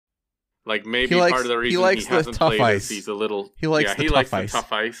Like maybe part of the reason he hasn't played is he's a little. He likes the tough ice.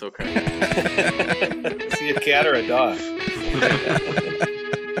 Tough ice. Okay. Is he a cat or a dog?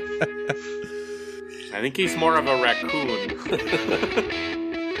 I think he's more of a raccoon.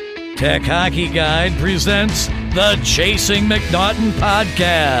 Tech Hockey Guide presents the Chasing McNaughton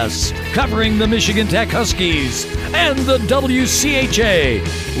podcast, covering the Michigan Tech Huskies and the WCHA,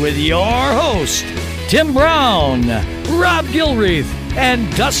 with your host, Tim Brown, Rob Gilreath,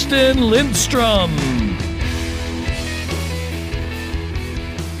 and Dustin Lindstrom.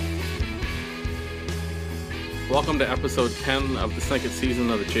 Welcome to episode 10 of the second season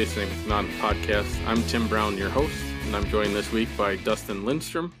of the Chasing McNaughton podcast. I'm Tim Brown, your host, and I'm joined this week by Dustin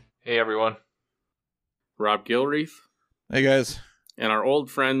Lindstrom. Hey, everyone. Rob Gilreath. Hey, guys. And our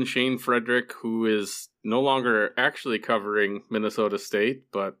old friend Shane Frederick, who is no longer actually covering Minnesota State,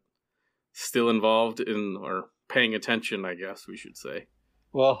 but still involved in, or paying attention, I guess we should say.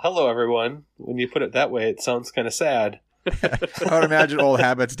 Well, hello, everyone. When you put it that way, it sounds kind of sad. I would imagine old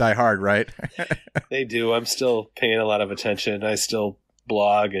habits die hard, right? They do. I'm still paying a lot of attention. I still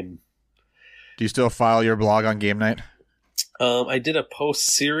blog. And do you still file your blog on game night? I did a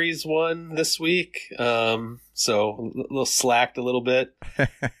post-series one this week, so a little slacked a little bit.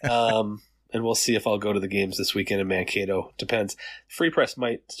 And we'll see if I'll go to the games this weekend in Mankato. Depends. Free Press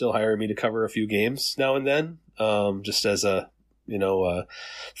might still hire me to cover a few games now and then, just as a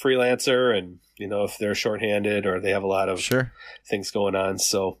freelancer, and if they're shorthanded or they have a lot of things going on.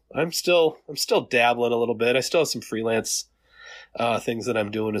 So I'm still dabbling a little bit. I still have some freelance things that I'm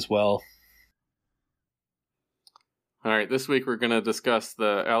doing as well. All right, this week we're going to discuss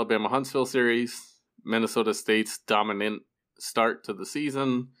the Alabama-Huntsville series, Minnesota State's dominant start to the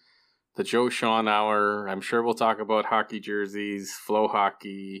season, the Joe Shawn Hour. I'm sure we'll talk about hockey jerseys, Flow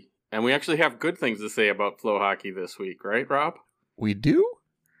Hockey, and we actually have good things to say about Flow Hockey this week, right, Rob? We do?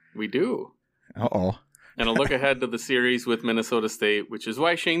 We do. Uh-oh. And a look ahead to the series with Minnesota State, which is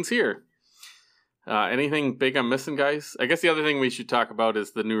why Shane's here. Anything big I'm missing, guys? I guess the other thing we should talk about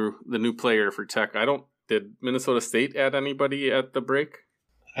is the new player for Tech. Did Minnesota State add anybody at the break?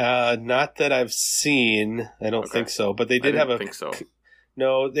 Not that I've seen. I don't think so. But they did have think so.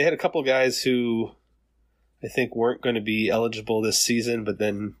 No, they had a couple guys who I think weren't going to be eligible this season, but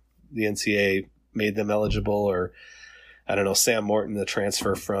then the NCAA made them eligible. Or I don't know, Sam Morton, the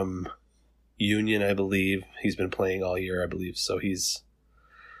transfer from Union, I believe. He's been playing all year, I believe. So he's...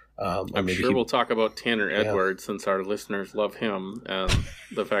 I'm sure we'll talk about Tanner Edwards, since our listeners love him, and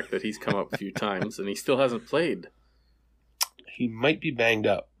the fact that he's come up a few times and he still hasn't played. He might be banged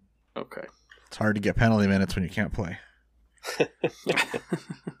up. Okay. It's hard to get penalty minutes when you can't play.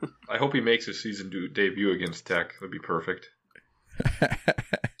 I hope he makes his season debut against Tech. That'd be perfect.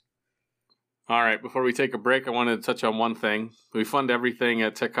 All right, before we take a break, I wanted to touch on one thing. We fund everything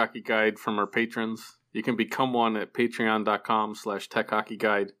at Tech Hockey Guide from our patrons. You can become one at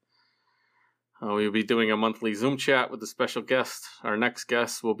patreon.com/techhockeyguide. We'll be doing a monthly Zoom chat with a special guest. Our next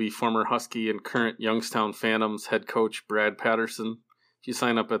guest will be former Husky and current Youngstown Phantoms head coach Brad Patterson. If you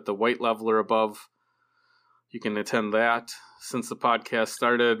sign up at the white level or above, you can attend that. Since the podcast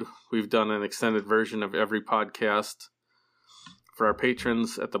started, we've done an extended version of every podcast for our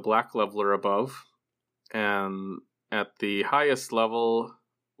patrons at the black level or above. And at the highest level,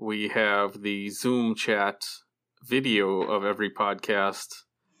 we have the Zoom chat video of every podcast,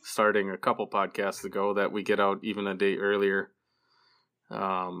 starting a couple podcasts ago, that we get out even a day earlier.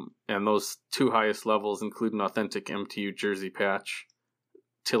 And those two highest levels include an authentic MTU jersey patch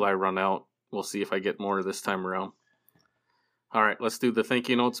till I run out. We'll see if I get more this time around. All right, let's do the thank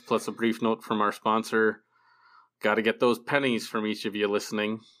you notes plus a brief note from our sponsor. Got to get those pennies from each of you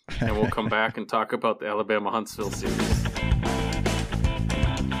listening, and we'll come back and talk about the Alabama-Huntsville series.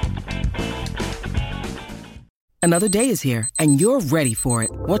 Another day is here, and you're ready for it.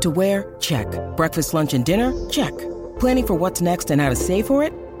 What to wear? Check. Breakfast, lunch, and dinner? Check. Planning for what's next and how to save for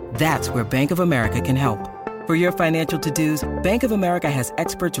it? That's where Bank of America can help. For your financial to-dos, Bank of America has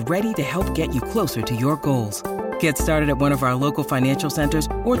experts ready to help get you closer to your goals. Get started at one of our local financial centers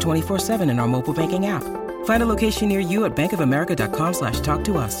or 24/7 in our mobile banking app. Find a location near you at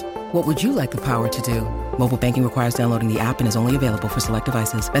bankofamerica.com/talktous. What would you like the power to do? Mobile banking requires downloading the app and is only available for select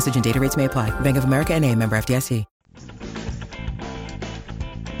devices. Message and data rates may apply. Bank of America N.A., member FDIC.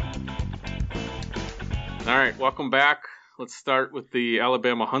 All right, welcome back. Let's start with the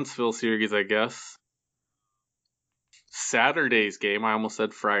Alabama-Huntsville series, I guess. Saturday's game, I almost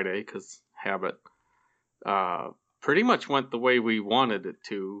said Friday because habit, pretty much went the way we wanted it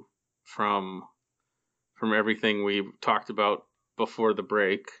to from everything we talked about before the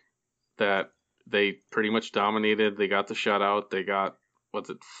break, that they pretty much dominated. They got the shutout. They got was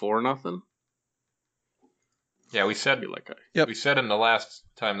it 4-0? Yeah, we said Yep. we said in the last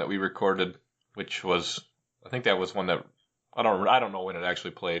time that we recorded, which was I think that was one that I don't know when it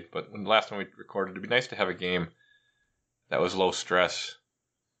actually played, but when the last time we recorded, it'd be nice to have a game that was low stress,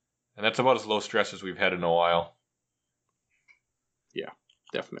 and that's about as low stress as we've had in a while. Yeah,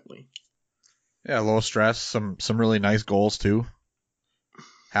 definitely. Yeah, low stress. Some really nice goals too.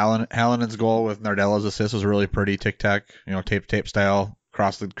 Hallinen's goal with Nardella's assist was really pretty tic-tac, tape style,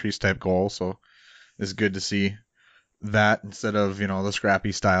 cross the crease type goal. So it's good to see that instead of, the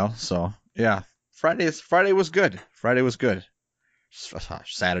scrappy style. So yeah, Friday was good. Friday was good.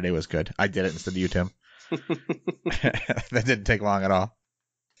 Saturday was good. I did it instead of you, Tim. That didn't take long at all.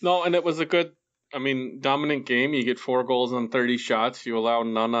 No, and it was a good, dominant game. You get 4 goals on 30 shots. You allow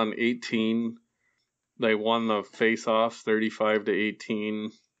none on 18. They won the face-offs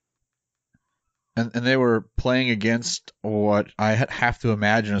 35-18. And they were playing against what I have to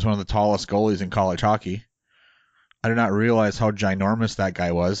imagine is one of the tallest goalies in college hockey. I did not realize how ginormous that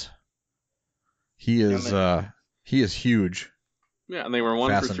guy was. He is huge. Yeah, and they were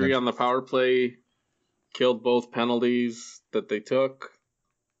 1 for 3 on the power play. Killed both penalties that they took.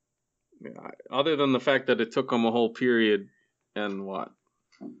 Yeah, other than the fact that it took them a whole period and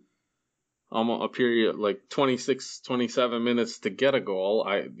almost a period like 26, 27 minutes to get a goal.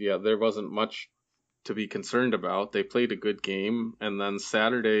 There wasn't much to be concerned about. They played a good game, and then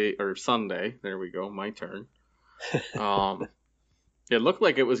Sunday, there we go, my turn. It looked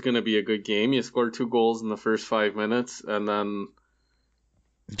like it was going to be a good game. You scored 2 goals in the first 5 minutes, and then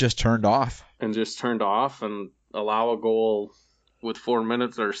just turned off and allow a goal with 4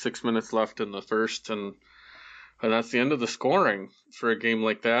 minutes or 6 minutes left in the first, and that's the end of the scoring for a game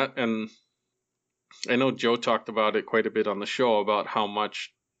like that. And I know Joe talked about it quite a bit on the show about how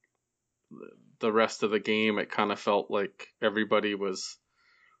much the rest of the game it kind of felt like everybody was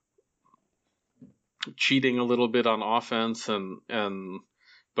cheating a little bit on offense,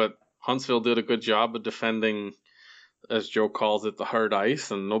 but Huntsville did a good job of defending, as Joe calls it, the hard ice,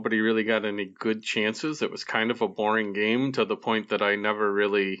 and nobody really got any good chances. It was kind of a boring game to the point that I never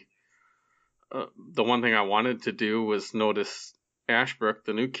really the one thing I wanted to do was notice Ashbrook,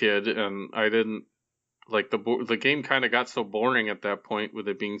 the new kid, and I didn't like the game kind of got so boring at that point with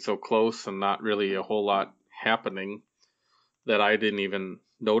it being so close and not really a whole lot happening that I didn't even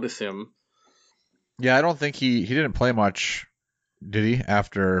notice him. Yeah, I don't think he didn't play much, did he,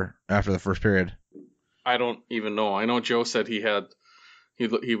 after the first period? I don't even know. I know Joe said he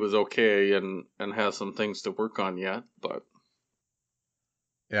was okay and has some things to work on yet, but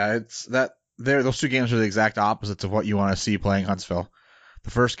yeah, it's that those 2 games are the exact opposites of what you want to see playing Huntsville. The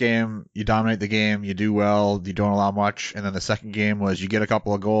first game, you dominate the game, you do well, you don't allow much, and then the second game was you get a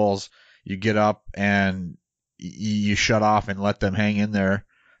couple of goals, you get up and you shut off and let them hang in there.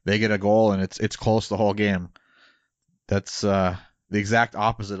 They get a goal and it's close the whole game. That's the exact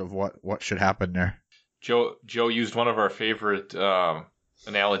opposite of what should happen there. Joe used one of our favorite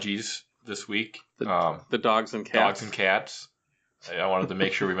analogies this week. The dogs and cats. Dogs and cats. I wanted to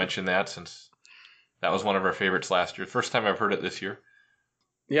make sure we mentioned that since that was one of our favorites last year. First time I've heard it this year.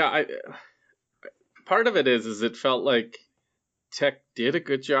 Yeah, part of it is it felt like Tech did a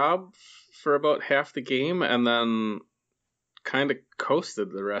good job for about half the game and then kind of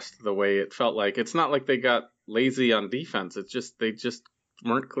coasted the rest of the way. It felt like it's not like they got lazy on defense. It's just they just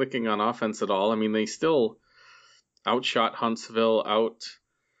weren't clicking on offense at all. I mean, they still outshot Huntsville,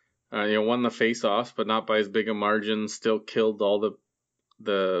 won the face-offs, but not by as big a margin. Still killed all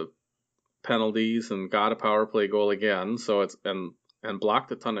the penalties and got a power play goal again. So it's and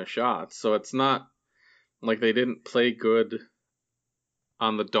blocked a ton of shots. So it's not like they didn't play good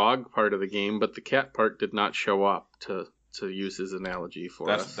on the dog part of the game, but the cat part did not show up, to use his analogy for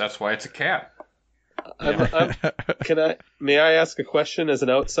us. That's why it's a cat. May I ask a question as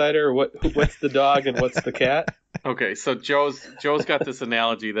an outsider? What's the dog and what's the cat? Okay, so Joe's got this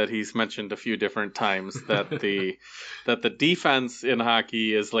analogy that he's mentioned a few different times that the defense in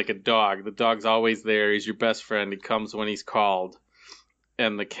hockey is like a dog. The dog's always there. He's your best friend. He comes when he's called.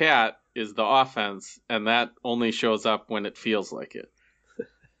 And the cat is the offense, and that only shows up when it feels like it.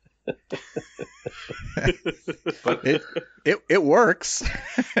 But it works.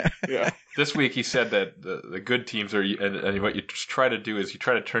 Yeah. This week he said that the good teams are, and what you try to do is you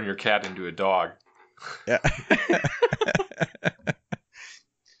try to turn your cat into a dog. Yeah.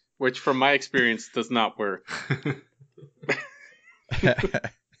 Which, from my experience, does not work.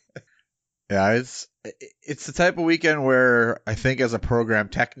 Yeah, it's the type of weekend where I think as a program,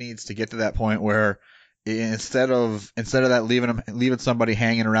 Tech needs to get to that point where instead of that leaving somebody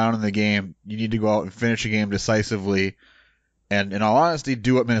hanging around in the game, you need to go out and finish a game decisively And in all honesty,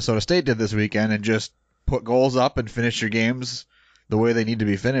 do what Minnesota State did this weekend and just put goals up and finish your games the way they need to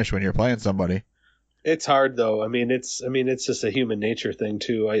be finished when you're playing somebody. It's hard though. I mean, it's just a human nature thing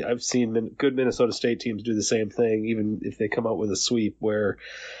too. I've seen good Minnesota State teams do the same thing, even if they come out with a sweep where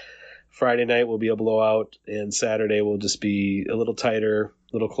Friday night will be a blowout and Saturday will just be a little tighter,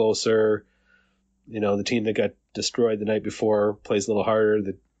 a little closer. The team that got destroyed the night before plays a little harder.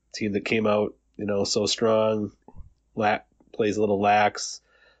 The team that came out, so strong, plays a little lax.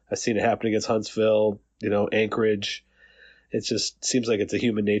 I've seen it happen against Huntsville, Anchorage. It just seems like it's a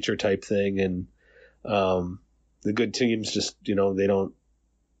human nature type thing, and the good teams just, they don't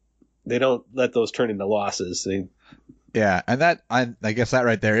let those turn into losses. Yeah, and that I guess that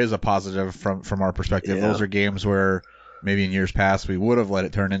right there is a positive from our perspective. Yeah. Those are games where maybe in years past we would have let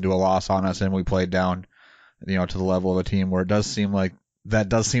it turn into a loss on us, and we played down, to the level of a team where it does seem like that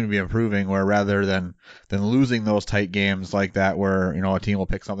does seem to be improving. Where rather than losing those tight games like that, where a team will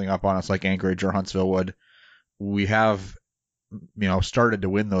pick something up on us like Anchorage or Huntsville would, we have started to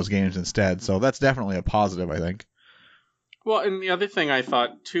win those games instead. So that's definitely a positive, I think. Well, and the other thing I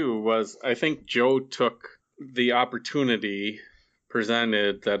thought too was I think Joe took the opportunity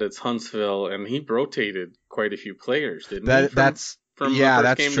presented that it's Huntsville, and he rotated quite a few players, didn't he? That's true.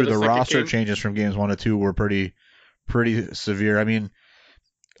 The roster changes from games 1 to 2 were pretty severe. I mean,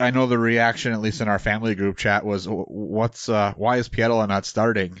 I know the reaction, at least in our family group chat, was why is Pietila not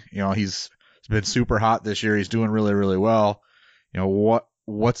starting? He's been super hot this year. He's doing really, really well.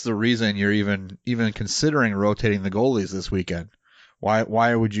 What's the reason you're even considering rotating the goalies this weekend?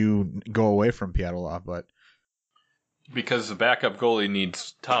 Why would you go away from Pietila? But because the backup goalie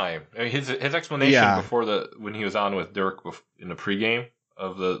needs time. I mean, his explanation before when he was on with Dirk in the pregame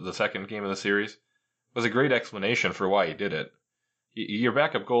of the second game of the series was a great explanation for why he did it. Your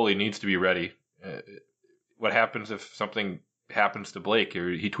backup goalie needs to be ready. What happens if something happens to Blake,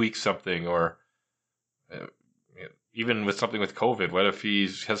 or he tweaks something, or even with something with COVID, what if he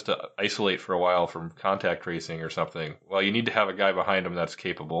has to isolate for a while from contact tracing or something? Well, you need to have a guy behind him that's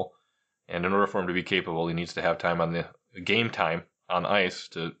capable. And in order for him to be capable, he needs to have time on the game time on ice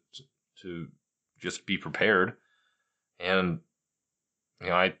to just be prepared. And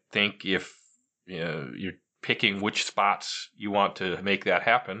I think if you're picking which spots you want to make that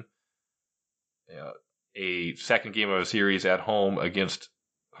happen, a second game of a series at home against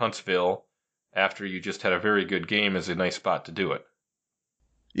Huntsville after you just had a very good game is a nice spot to do it.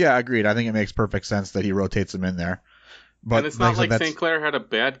 Yeah, agreed. I think it makes perfect sense that he rotates them in there. But and it's not like St. Clair had a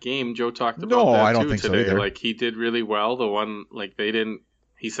bad game. Joe talked about that I don't too think today. So either. Like, he did really well. The one,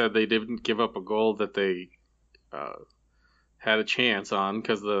 he said they didn't give up a goal that they had a chance on,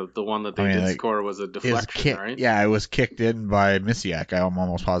 because the one that they did score was a deflection, right? Yeah, it was kicked in by Misiak. I'm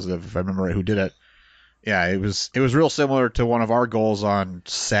almost positive, if I remember right, who did it. Yeah, it was real similar to one of our goals on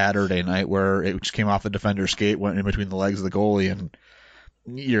Saturday night, where it just came off the defender's skate, went in between the legs of the goalie, and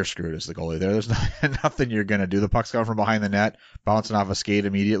you're screwed as the goalie there. There's nothing you're going to do. The puck's coming from behind the net, bouncing off a skate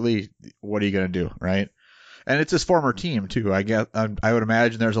immediately. What are you going to do, right? And it's his former team, too. I would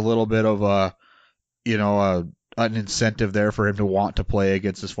imagine there's a little bit of an incentive there for him to want to play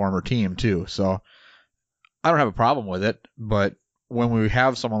against his former team, too. So I don't have a problem with it, but when we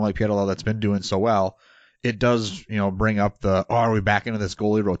have someone like Pietila that's been doing so well, it does, bring up are we back into this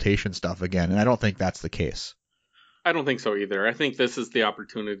goalie rotation stuff again? And I don't think that's the case. I don't think so either. I think this is the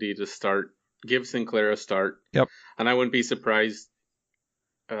opportunity to give Sinclair a start. Yep. And I wouldn't be surprised.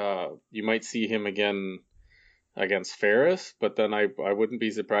 You might see him again against Ferris, but then I wouldn't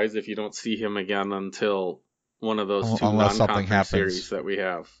be surprised if you don't see him again until one of those two non-conference series that we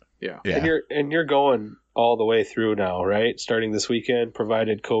have. Yeah. And you're going all the way through now, right? Starting this weekend,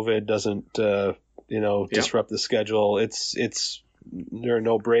 provided COVID doesn't disrupt the schedule. There are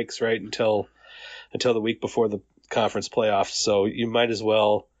no breaks, right, until the week before the conference playoffs. So you might as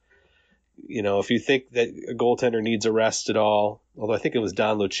well, if you think that a goaltender needs a rest at all, although I think it was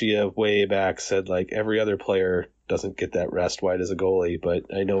Don Lucia way back said, like, every other player doesn't get that rest. Why does a goalie?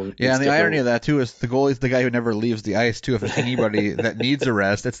 But I know. Yeah, and the irony of that too is the goalie's the guy who never leaves the ice too. If there's anybody that needs a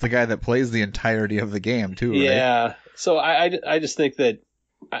rest, it's the guy that plays the entirety of the game too. Right? Yeah. So I just think that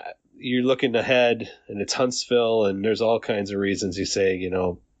you're looking ahead, and it's Huntsville, and there's all kinds of reasons you say,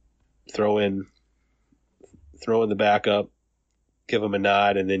 throw in the backup, give him a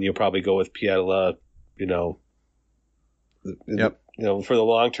nod, and then you'll probably go with Pietila, for the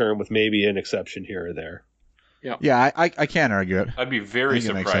long term, with maybe an exception here or there. Yeah, I can't argue it. I'd be very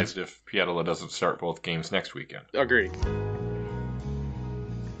surprised if Pietila doesn't start both games next weekend. Agreed.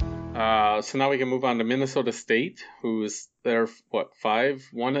 So now we can move on to Minnesota State, who's there,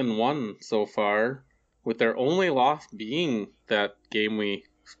 5-1-1 so far. with their only loss being that game we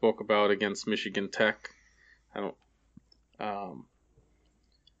spoke about against Michigan Tech.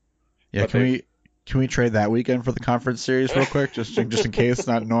 Yeah, can we trade that weekend for the conference series real quick, just in case,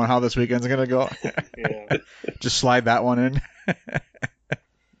 not knowing how this weekend's gonna go? Yeah. Just slide that one in.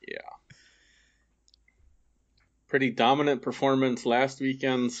 Yeah. Pretty dominant performance last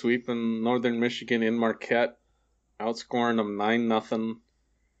weekend, sweeping Northern Michigan in Marquette, outscoring them 9-0.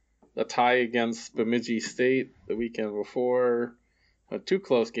 The tie against Bemidji State the weekend before, 2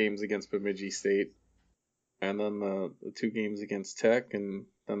 close games against Bemidji State, and then the 2 games against Tech, and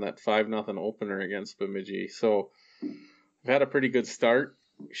then that 5-0 opener against Bemidji. So we've had a pretty good start.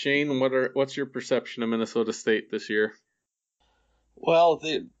 Shane, what's your perception of Minnesota State this year? Well,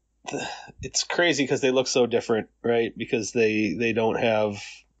 it's crazy because they look so different, right? Because they don't have,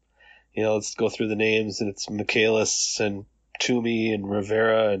 let's go through the names, and it's Michaelis and Toomey and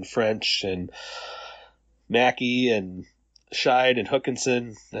Rivera and French and Mackey and Scheid and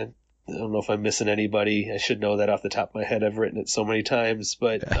Hookinson. I don't know if I'm missing anybody. I should know that off the top of my head. I've written it so many times.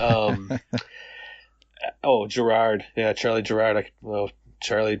 But, Gerard. Yeah, Charlie Gerard.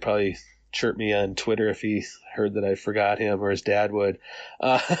 Charlie'd probably chirp me on Twitter if he heard that I forgot him, or his dad would.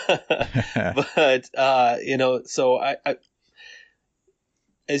 So I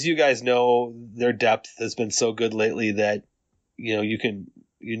as you guys know, their depth has been so good lately that, you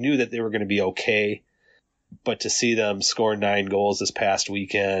knew that they were going to be okay, but to see them score 9 goals this past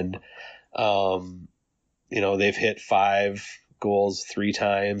weekend, they've hit 5 goals 3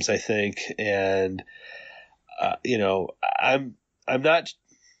 times, I think. And, I'm not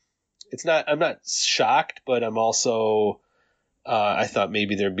shocked, but I'm also, I thought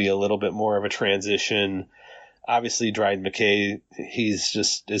maybe there'd be a little bit more of a transition. Obviously, Dryden McKay, he's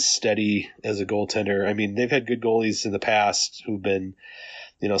just as steady as a goaltender. I mean, they've had good goalies in the past who've been,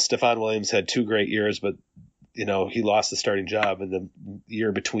 Stefan Williams had 2 great years, but, he lost the starting job in the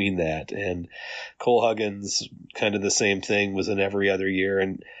year between that. And Cole Huggins, kind of the same thing, was in every other year.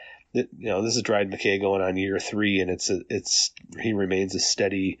 And, this is Dryden McKay going on year 3, and he remains as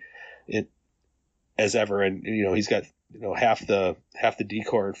steady as ever. And, he's got, half the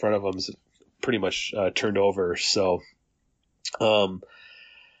decor in front of him is pretty much turned over. So, no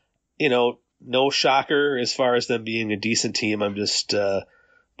shocker as far as them being a decent team. I'm just,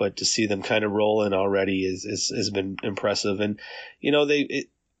 but to see them kind of rolling already has been impressive. And,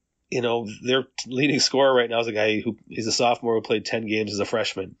 their leading scorer right now is a guy he's a sophomore who played 10 games as a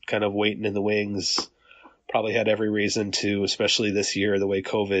freshman, kind of waiting in the wings. Probably had every reason to, especially this year, the way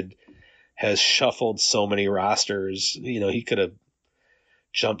COVID has shuffled so many rosters. He could have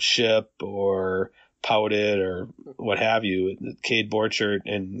jumped ship or pouted or what have you. Cade Borchert,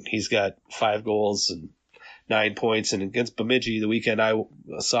 and he's got 5 goals and 9 points. And against Bemidji the weekend I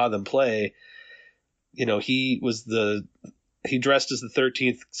saw them play, he dressed as the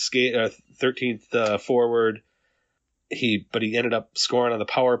 13th forward. But he ended up scoring on the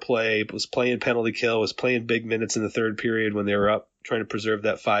power play, was playing penalty kill, was playing big minutes in the third period when they were up, trying to preserve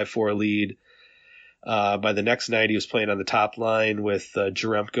that 5-4 lead. By the next night, he was playing on the top line with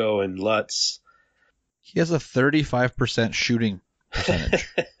Jaremko and Lutz. He has a 35% shooting percentage.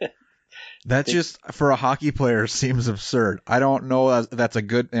 That just, for a hockey player, seems absurd. I don't know if that's a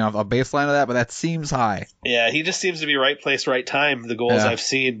good, a baseline of that, but that seems high. Yeah, he just seems to be right place, right time. The goals I've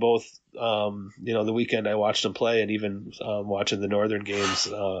seen, both, the weekend I watched him play, and even watching the Northern games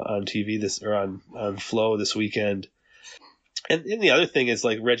on TV on Flow this weekend. And the other thing is,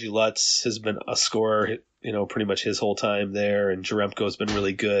 like, Reggie Lutz has been a scorer, pretty much his whole time there, and Jaremko has been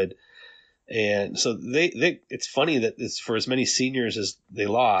really good. And so it's funny that it's for as many seniors as they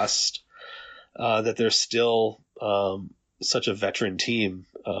lost, that they're still such a veteran team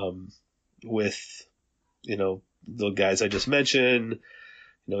with, the guys I just mentioned,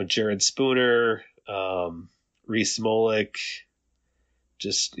 Jared Spooner, Reese Smolik,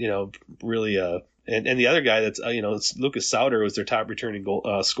 just, really and the other guy that's, it's Lucas Sauter was their top returning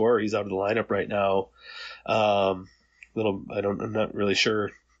goal scorer. He's out of the lineup right now. I'm not really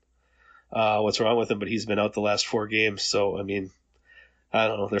sure what's wrong with him, but he's been out the last 4 games. So, I mean, I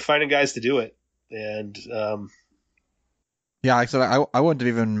don't know. They're finding guys to do it. And yeah, like I said, I wouldn't have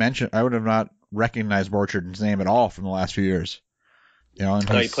even mentioned, I would have not recognized Borchard's name at all from the last few years. And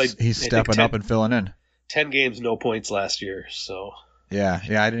he's stepping up and filling in. 10 games, no points last year. So yeah,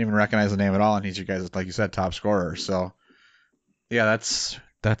 I didn't even recognize the name at all, and he's your guys, like you said, top scorer. So yeah, that's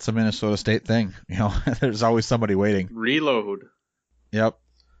a Minnesota State thing. There's always somebody waiting. Reload. Yep.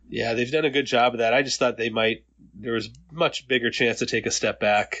 Yeah, they've done a good job of that. I just thought there was much bigger chance to take a step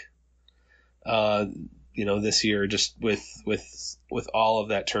back this year, just with all of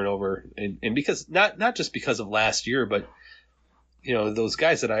that turnover, and because not just because of last year, but those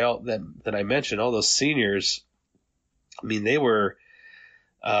guys that I mentioned, all those seniors. I mean, they were.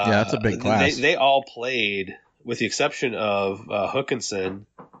 That's a big class. They all played, with the exception of Hookinson.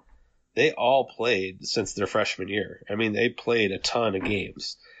 They all played since their freshman year. I mean, they played a ton of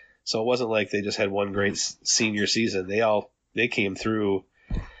games, so it wasn't like they just had one great senior season. They came through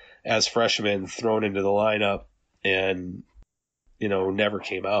as freshmen, thrown into the lineup, and never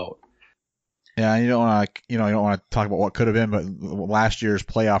came out. Yeah, you don't want to talk about what could have been, but last year's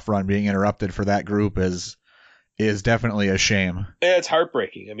playoff run being interrupted for that group is definitely a shame. Yeah, it's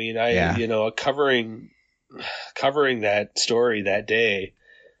heartbreaking. I mean, covering that story that day.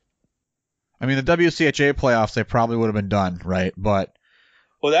 I mean, the WCHA playoffs, they probably would have been done, right? But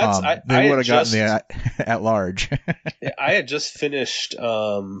they would have gotten the at large. I had just finished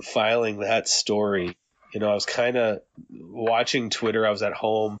filing that story. I was kind of watching Twitter. I was at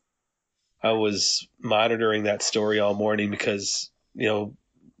home. I was monitoring that story all morning because,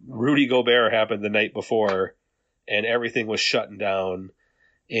 Rudy Gobert happened the night before and everything was shutting down.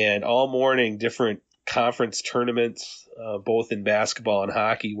 And all morning, different conference tournaments, both in basketball and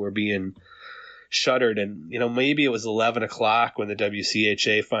hockey, were being shuttered. And, maybe it was 11 o'clock when the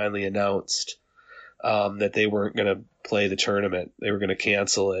WCHA finally announced that they weren't going to play the tournament. They were going to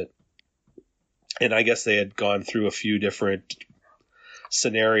cancel it. And I guess they had gone through a few different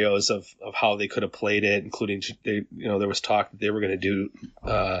scenarios of how they could have played it, including, there was talk that they were going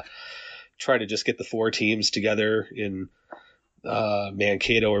to try to just get the 4 teams together in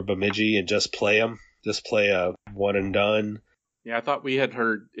Mankato or Bemidji and just play them, just play a one and done. Yeah, I thought we had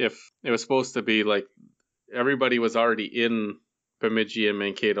heard if it was supposed to be like everybody was already in Bemidji and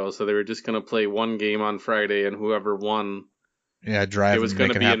Mankato, so they were just going to play one game on Friday, and whoever won, drive. It was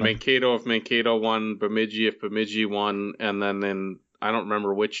going to be in Mankato if Mankato won, Bemidji if Bemidji won, and then in I don't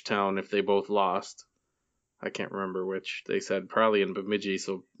remember which town if they both lost. I can't remember which. They said probably in Bemidji,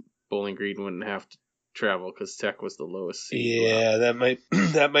 so Bowling Green wouldn't have to travel because Tech was the lowest seed. Yeah,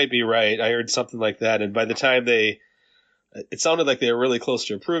 that might be right. I heard something like that, and by the time it sounded like they were really close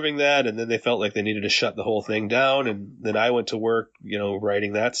to approving that, and then they felt like they needed to shut the whole thing down. And then I went to work,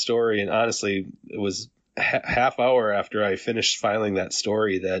 writing that story. And honestly, it was half hour after I finished filing that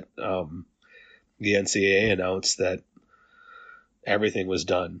story that the NCAA announced that everything was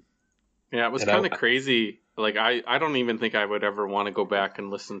done. Yeah, it was kind of crazy. Like, I don't even think I would ever want to go back and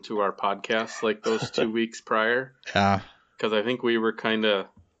listen to our podcast like those 2 weeks prior. Yeah. Because I think we were kind of...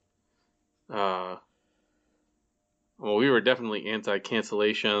 we were definitely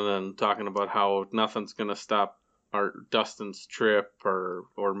anti-cancellation and talking about how nothing's going to stop our Dustin's trip or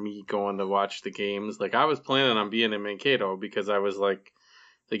me going to watch the games. Like, I was planning on being in Mankato because I was like,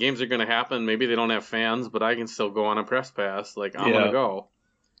 the games are going to happen. Maybe they don't have fans, but I can still go on a press pass. Like, I'm going to go.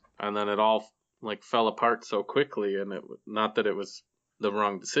 And then it all like fell apart so quickly. And not that it was the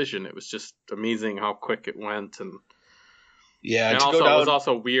wrong decision. It was just amazing how quick it went. And also it was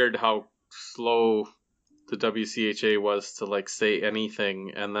also weird how slow the WCHA was to like say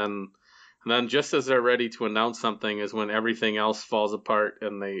anything, and then just as they're ready to announce something is when everything else falls apart,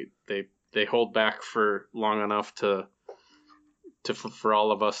 and they hold back for long enough for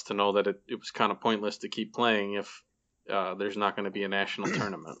all of us to know that it was kind of pointless to keep playing if there's not going to be a national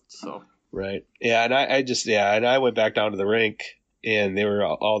tournament. So right, yeah, and I went back down to the rink, and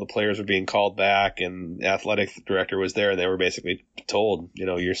all the players were being called back, and the athletic director was there, and they were basically told,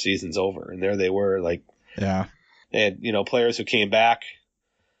 your season's over, and there they were, like. Yeah. They had, players who came back,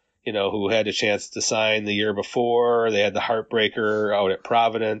 who had a chance to sign the year before. They had the heartbreaker out at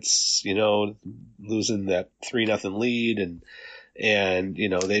Providence, losing that 3-0 lead. And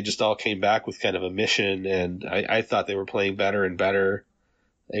they just all came back with kind of a mission. And I thought they were playing better and better.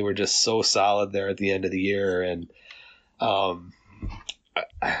 They were just so solid there at the end of the year. And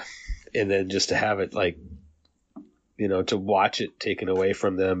then just to have it like, to watch it taken away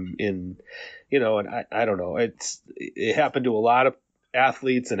from them in, and I don't know, it happened to a lot of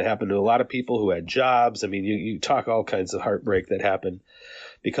athletes, and it happened to a lot of people who had jobs. I mean, you talk all kinds of heartbreak that happened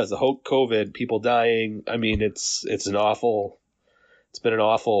because of COVID, people dying. I mean, it was an awful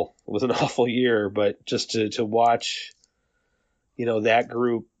year, but just to watch, that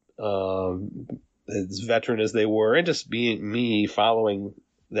group, as veteran as they were, and just being me following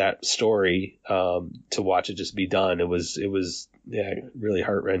that story, to watch it just be done. It was really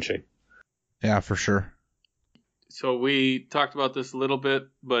heart-wrenching. Yeah, for sure. So we talked about this a little bit,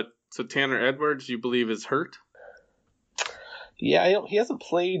 but so Tanner Edwards, you believe is hurt? Yeah, he hasn't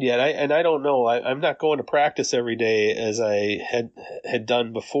played yet. I don't know. I'm not going to practice every day as I had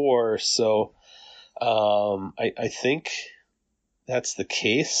done before. So I think that's the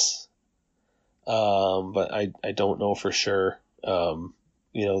case, but I don't know for sure.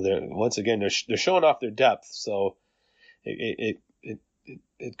 Once again they're showing off their depth, so it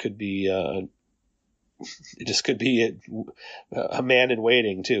could be it just could be a man in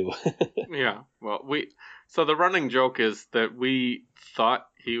waiting too. Yeah, well, so the running joke is that we thought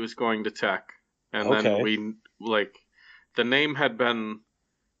he was going to Tech, and then the name had been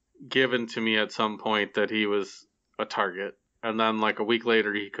given to me at some point that he was a target, and then like a week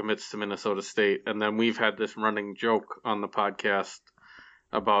later he commits to Minnesota State, and then we've had this running joke on the podcast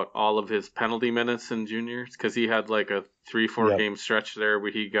about all of his penalty minutes in juniors, because he had like a 3-4 game stretch there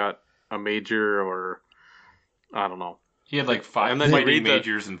where he got a major, or I don't know. He had like 5 fighting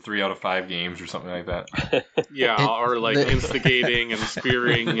majors in 3 out of 5 games or something like that. Yeah, or like instigating and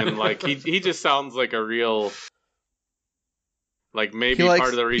spearing, and like he just sounds like a real, like maybe part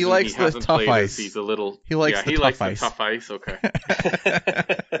of the reason he hasn't played is he's a little. He likes the tough ice. Okay.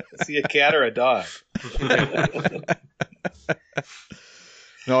 Is he a cat or a dog?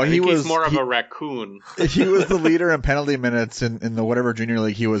 No, he's more of a raccoon. He was the leader in penalty minutes in the whatever junior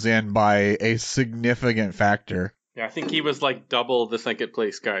league he was in by a significant factor. Yeah, I think he was like double the second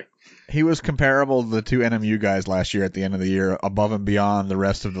place guy. He was comparable to the 2 NMU guys last year at the end of the year, above and beyond the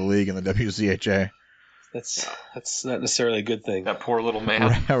rest of the league in the WCHA. That's not necessarily a good thing. That poor little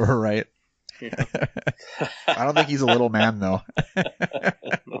man. Right. Yeah. I don't think he's a little man, though.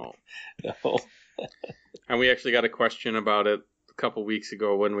 No. And we actually got a question about it a couple weeks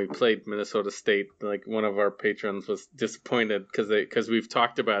ago when we played Minnesota State. Like, one of our patrons was disappointed because we've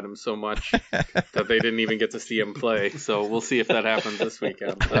talked about him so much that they didn't even get to see him play. So we'll see if that happens this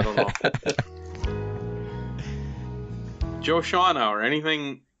weekend. I don't know. Joe Schwanauer,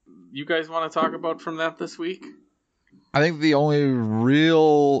 anything you guys want to talk about from that this week? I think the only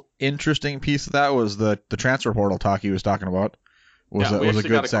real interesting piece of that was the transfer portal talk he was talking about. Was a good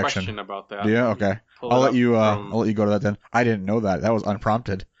got a section. Question about that. Yeah, okay. I'll let you go to that then. I didn't know that. That was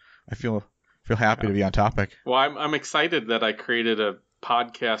unprompted. I feel happy to be on topic. Well, I'm excited that I created a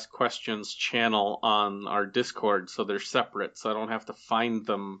podcast questions channel on our Discord, so they're separate, so I don't have to find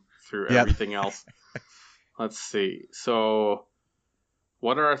them through everything else. Let's see. So,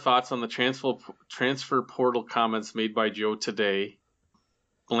 what are our thoughts on the transfer portal comments made by Joe today?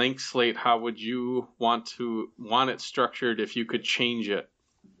 Blank slate, how would you want it structured if you could change it?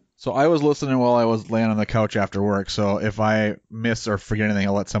 So I was listening while I was laying on the couch after work, so if I miss or forget anything,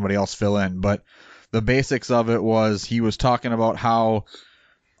 I'll let somebody else fill in. But the basics of it was he was talking about how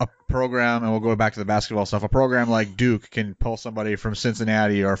a program, and we'll go back to the basketball stuff, a program like Duke can pull somebody from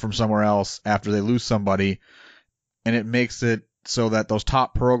Cincinnati or from somewhere else after they lose somebody, and it makes it so that those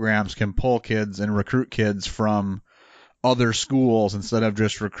top programs can pull kids and recruit kids from other schools instead of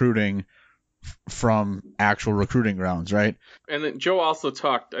just recruiting from actual recruiting grounds, right? And then Joe also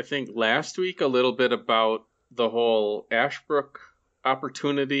talked, I think, last week a little bit about the whole Ashbrook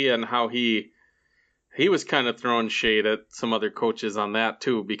opportunity and how he was kind of throwing shade at some other coaches on that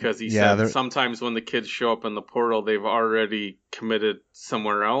too, because he said sometimes when the kids show up in the portal, they've already committed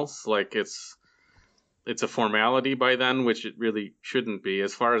somewhere else. Like it's a formality by then, which it really shouldn't be.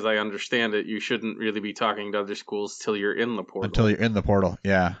 As far as I understand it, you shouldn't really be talking to other schools till you're in the portal. Until you're in the portal,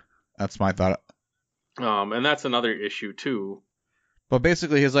 yeah. That's my thought. And that's another issue, too. But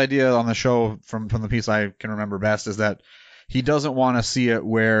basically his idea on the show, from the piece I can remember best, is that he doesn't want to see it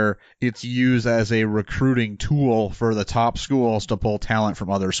where it's used as a recruiting tool for the top schools to pull talent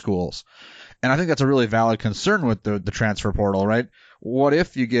from other schools. And I think that's a really valid concern with the transfer portal, right? What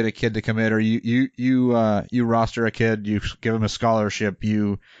if you get a kid to commit, or you roster a kid, you give him a scholarship,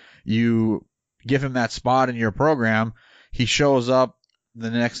 you give him that spot in your program, he shows up the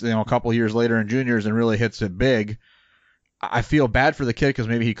next, a couple of years later in juniors and really hits it big. I feel bad for the kid because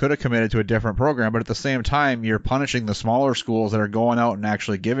maybe he could have committed to a different program, but at the same time, you're punishing the smaller schools that are going out and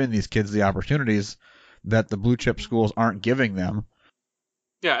actually giving these kids the opportunities that the blue chip schools aren't giving them.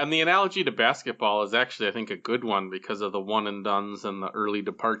 Yeah, and the analogy to basketball is actually, I think, a good one because of the one and dones and the early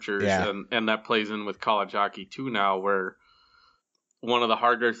departures, and that plays in with college hockey too now, where one of the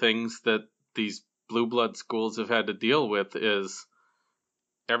harder things that these blue blood schools have had to deal with is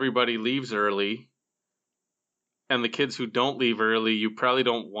everybody leaves early, and the kids who don't leave early, you probably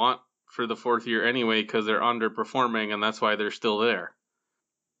don't want for the fourth year anyway because they're underperforming, and that's why they're still there.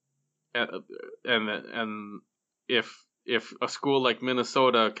 And if a school like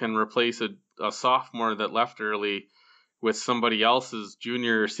Minnesota can replace a sophomore that left early with somebody else's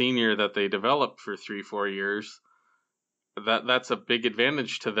junior or senior that they developed for 3-4 years, that's a big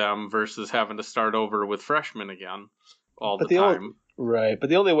advantage to them versus having to start over with freshmen again all the time. Right, but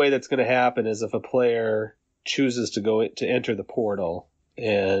the only way that's going to happen is if a player chooses to enter the portal,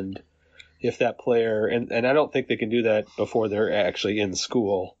 and if that player, and I don't think they can do that before they're actually in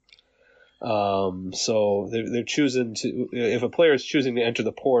school. So they're choosing to. If a player is choosing to enter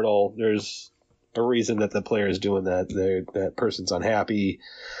the portal, there's a reason that the player is doing that. That person's unhappy.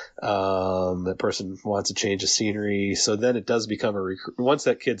 That person wants a change of scenery. So then it does become once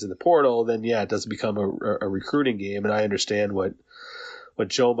that kid's in the portal, then yeah, it does become a recruiting game. And I understand what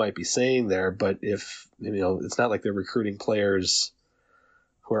Joe might be saying there, but if it's not like they're recruiting players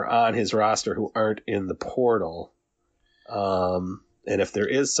who are on his roster who aren't in the portal. And if there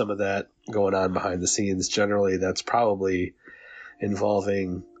is some of that going on behind the scenes, generally that's probably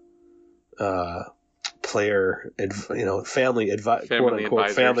involving player, family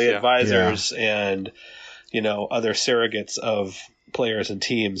advisors, and other surrogates of players and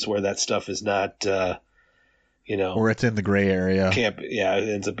teams where that stuff is not, or it's in the gray area. It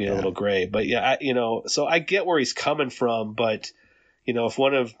ends up being a little gray. But so I get where he's coming from. But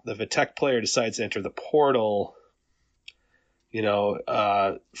if a Tech player decides to enter the portal,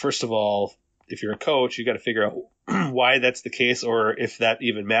 first of all, if you're a coach, you got to figure out why that's the case, or if that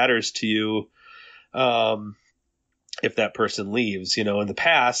even matters to you. If that person leaves, in the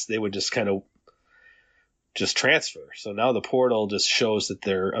past, they would just kind of just transfer. So now the portal just shows that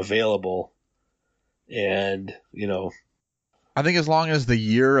they're available. And, I think as long as the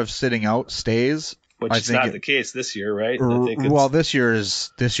year of sitting out stays, which is not the case this year, right? This year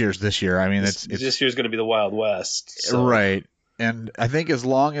is this year. I mean, it's this year's going to be the Wild West, so. Right? And I think as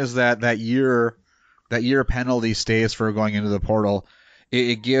long as that year penalty stays for going into the portal,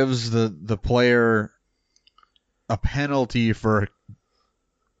 it gives the player a penalty for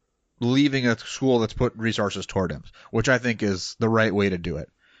leaving a school that's put resources toward him, which I think is the right way to do it.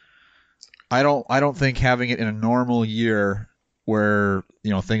 I don't think having it in a normal year where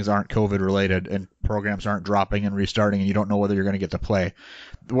things aren't COVID related and programs aren't dropping and restarting and you don't know whether you're going to get to play.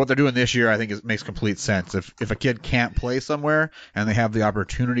 What they're doing this year, I think, makes complete sense. If a kid can't play somewhere and they have the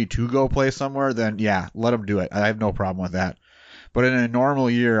opportunity to go play somewhere, then yeah, let them do it. I have no problem with that. But in a normal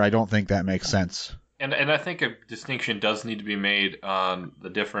year, I don't think that makes sense. And I think a distinction does need to be made on the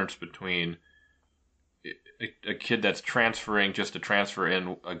difference between a kid that's transferring just to transfer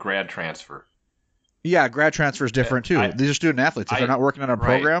and a grad transfer. Yeah, grad transfer is different too. These are student athletes. If they're not working on a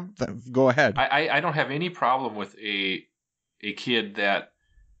program, then go ahead. I don't have any problem with a kid that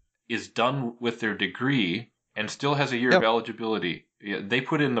is done with their degree and still has a year of eligibility. Yeah, they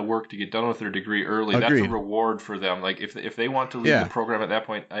put in the work to get done with their degree early. Agreed. That's a reward for them. Like if they want to leave the program at that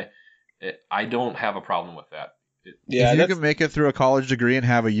point, I don't have a problem with that. If you can make it through a college degree and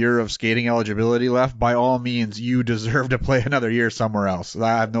have a year of skating eligibility left, by all means, you deserve to play another year somewhere else.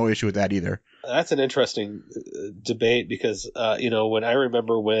 I have no issue with that either. That's an interesting debate because, when I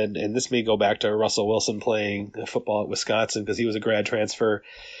remember and this may go back to Russell Wilson playing football at Wisconsin because he was a grad transfer.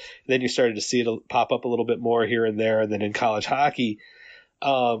 Then you started to see it pop up a little bit more here and there, and then in college hockey.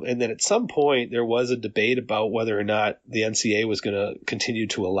 And then at some point there was a debate about whether or not the NCAA was going to continue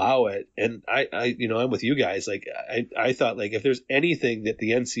to allow it. And I'm with you guys. Like I thought, like, if there's anything that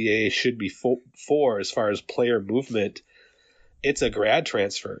the NCAA should be for as far as player movement, it's a grad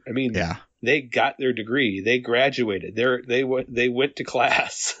transfer. I mean, they got their degree, they graduated, they went to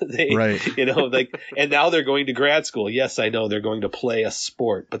class, and now they're going to grad school. Yes, I know they're going to play a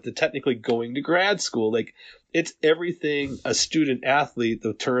sport, but they're technically going to grad school. Like, it's everything a student athlete,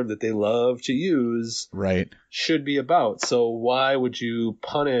 the term that they love to use, should be about. So why would you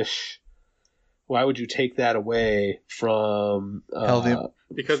take that away from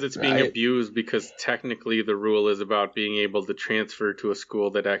because it's being abused, because technically the rule is about being able to transfer to a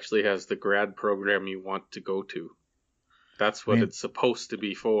school that actually has the grad program you want to go to. That's what it's supposed to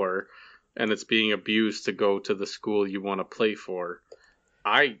be for, and it's being abused to go to the school you want to play for.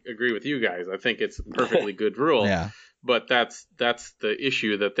 I agree with you guys. I think it's a perfectly good rule. But that's the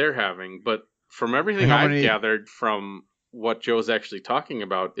issue that they're having. But from everything I've gathered from what Joe's actually talking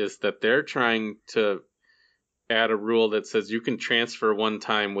about is that they're trying to add a rule that says you can transfer one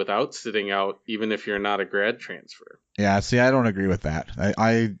time without sitting out, even if you're not a grad transfer. Yeah, see, I don't agree with that.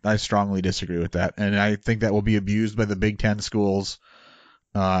 I strongly disagree with that. And I think that will be abused by the Big Ten schools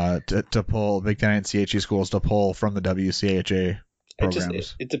to pull, Big Ten and CHE schools to pull from the WCHA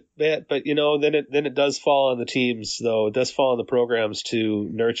programs. It's a bit, but then it does fall on the teams, though. It does fall on the programs to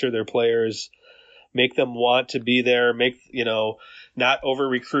nurture their players, make them want to be there, not over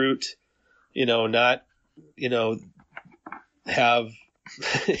recruit, not, have,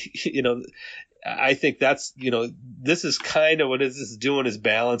 I think that's, this is kind of what this is doing, is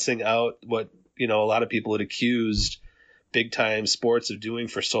balancing out what, a lot of people had accused big time sports of doing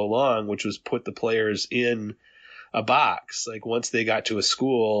for so long, which was put the players in a box. Like once they got to a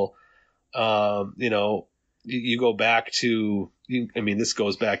school, you go back to, this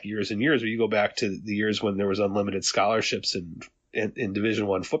goes back years and years, but you go back to the years when there was unlimited scholarships in Division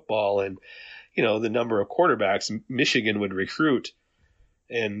I football, and the number of quarterbacks Michigan would recruit,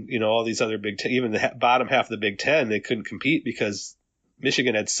 and all these other Big Ten, even the bottom half of the Big Ten, they couldn't compete because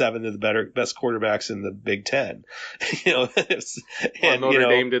Michigan had 7 of the best quarterbacks in the Big Ten. Notre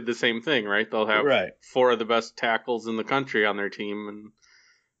Dame did the same thing, right? They'll have right. 4 of the best tackles in the country on their team, and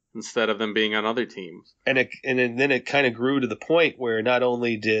instead of them being on other teams. And then it kind of grew to the point where not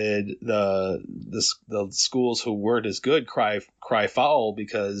only did the schools who weren't as good cry foul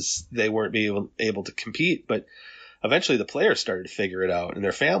because they weren't being able to compete, but eventually the players started to figure it out and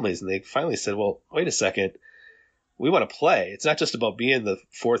their families, and they finally said, well, wait a second, we want to play. It's not just about being the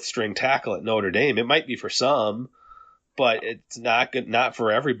 4th string tackle at Notre Dame. It might be for some, but it's not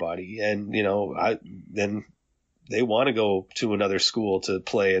for everybody. And, then they want to go to another school to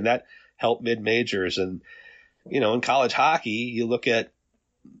play, and that helped mid-majors. And, in college hockey, you look at,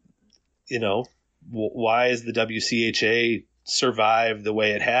 why is the WCHA survived the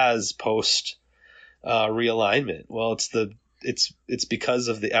way it has post realignment? Well, it's because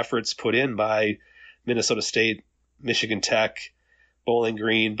of the efforts put in by Minnesota State, Michigan Tech, Bowling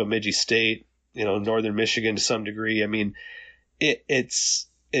Green, Bemidji State, Northern Michigan to some degree. It's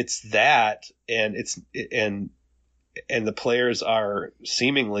that, and the players are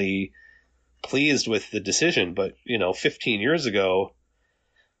seemingly pleased with the decision. But 15 years ago,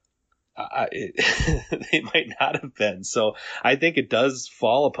 they might not have been. So I think it does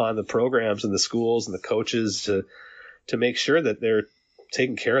fall upon the programs and the schools and the coaches to make sure that they're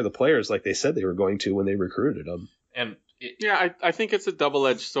taking care of the players like they said they were going to when they recruited them. And I think it's a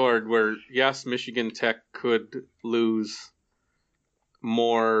double-edged sword where, yes, Michigan Tech could lose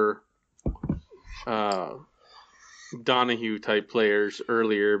more Donahue-type players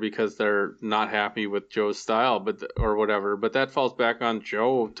earlier because they're not happy with Joe's style, or whatever. But that falls back on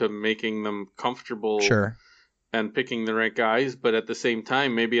Joe to making them comfortable and picking the right guys. But at the same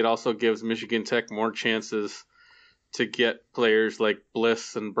time, maybe it also gives Michigan Tech more chances to get players like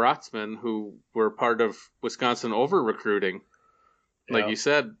Bliss and Brotzman, who were part of Wisconsin over-recruiting. Like you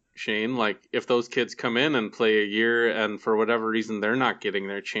said, Shane, if those kids come in and play a year and for whatever reason they're not getting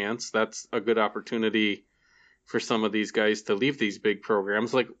their chance, that's a good opportunity for some of these guys to leave these big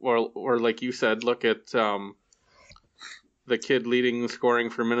programs. Or like you said, look at the kid leading scoring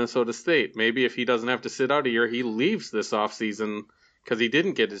for Minnesota State. Maybe if he doesn't have to sit out a year, he leaves this offseason because he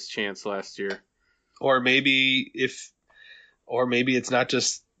didn't get his chance last year. Or maybe it's not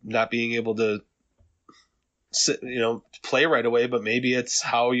just not being able to play right away, but maybe it's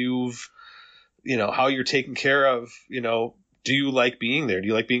how you're taken care of. Do you like being there? Do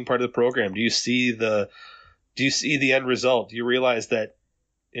you like being part of the program? Do you see the end result? Do you realize that,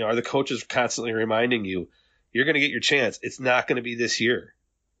 are the coaches constantly reminding you, you're going to get your chance. It's not going to be this year,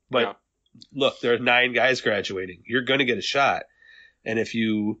 but look, there are 9 guys graduating. You're going to get a shot. And if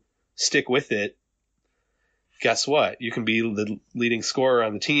you stick with it, guess what? You can be the leading scorer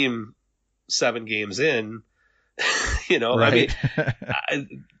on the team 7 games in. Right.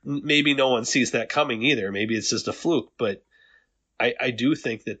 Maybe no one sees that coming either. Maybe it's just a fluke, but I do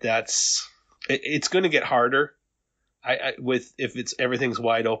think it's going to get harder. If everything's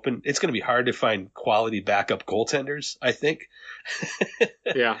wide open, it's going to be hard to find quality backup goaltenders, I think.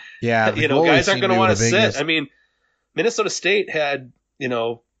 Yeah. Guys aren't going to want to sit. Minnesota State had,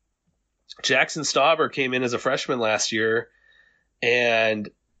 Jackson Stauber came in as a freshman last year and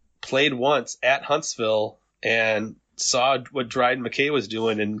played once at Huntsville and saw what Dryden McKay was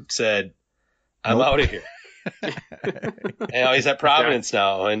doing and said, I'm out of here. And he's at Providence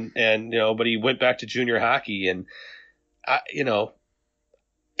now, and but he went back to junior hockey, and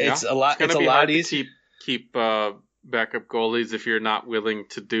it's a lot easier. Keep backup goalies if you're not willing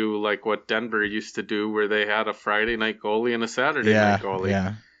to do like what Denver used to do, where they had a Friday night goalie and a Saturday night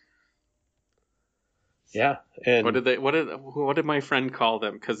goalie. Yeah. And what did my friend call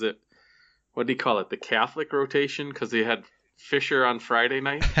them? What did he call it? The Catholic rotation? Because they had Fisher on Friday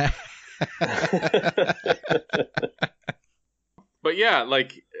night. But yeah,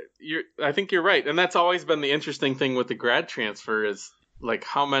 I think you're right, and that's always been the interesting thing with the grad transfer is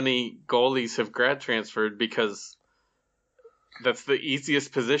how many goalies have grad transferred, because that's the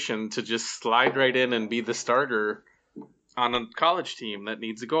easiest position to just slide right in and be the starter on a college team that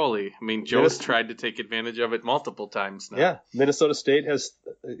needs a goalie. Joe's tried to take advantage of it multiple times now. Yeah, Minnesota State has,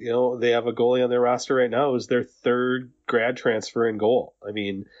 they have a goalie on their roster right now who's their 3rd grad transfer in goal.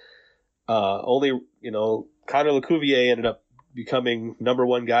 Only, Connor LeCouvier ended up becoming number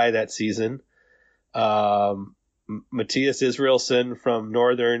one guy that season. Matthias Israelson from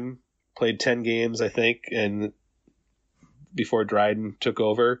Northern played 10 games, I think, and before Dryden took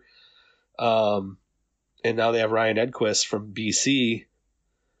over. And now they have Ryan Edquist from BC.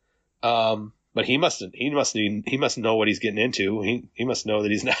 But he must know what he's getting into. He must know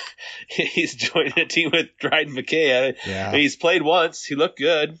that he's joining a team with Dryden McKay. Yeah. He's played once. He looked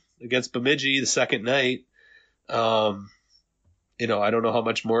good against Bemidji the second night. I don't know how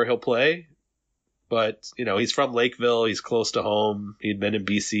much more he'll play, but he's from Lakeville. He's close to home. He'd been in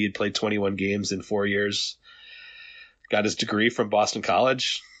BC. He'd played 21 games in 4 years. Got his degree from Boston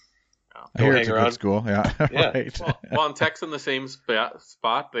College. I hear it's a good school. Yeah. Yeah. Right. Well, in Tech's in the same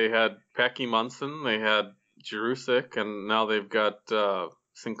spot. They had Pecky Munson, they had Jerusik, and now they've got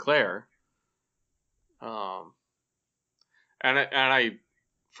Sinclair. And I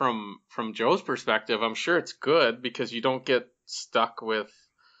from Joe's perspective, I'm sure it's good because you don't get stuck with,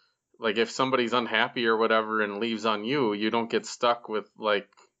 like, if somebody's unhappy or whatever and leaves on you, you don't get stuck with like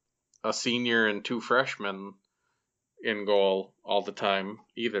a senior and 2 freshmen in goal all the time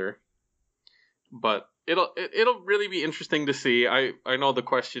either. But it'll really be interesting to see. I know the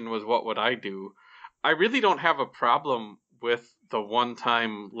question was, what would I do? I really don't have a problem with the one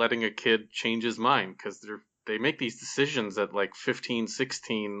time letting a kid change his mind, because they make these decisions at like 15,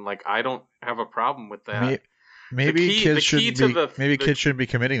 16. Like, I don't have a problem with that. Maybe kids shouldn't be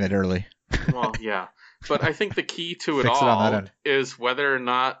committing that early. Well, yeah. But I think the key to it Fix it on that all end. is whether or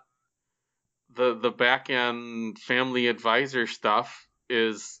not the back end family advisor stuff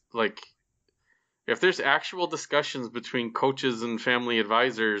is like, if there's actual discussions between coaches and family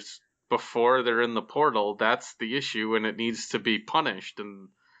advisors before they're in the portal, that's the issue, and it needs to be punished. And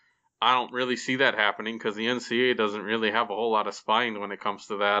I don't really see that happening because the NCAA doesn't really have a whole lot of spine when it comes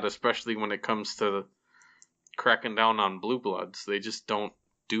to that, especially when it comes to cracking down on blue bloods. They just don't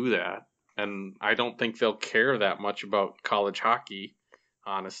do that. And I don't think they'll care that much about college hockey,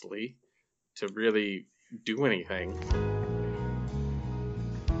 honestly, to really do anything.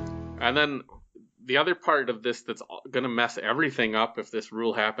 And then the other part of this that's going to mess everything up if this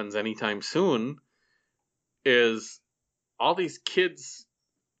rule happens anytime soon is all these kids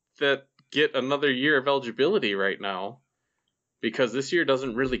that get another year of eligibility right now, because this year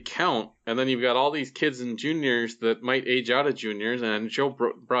doesn't really count. And then you've got all these kids and juniors that might age out of juniors. And Joe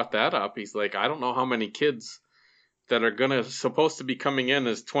brought that up. He's like, I don't know how many kids that are supposed to be coming in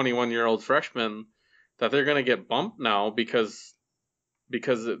as 21-year-old freshmen that they're going to get bumped now because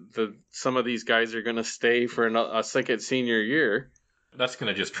some of these guys are going to stay for a second senior year. That's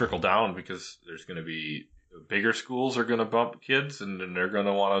going to just trickle down because there's going to be bigger schools are going to bump kids, and then they're going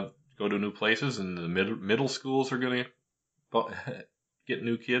to want to go to new places, and the middle schools are going to get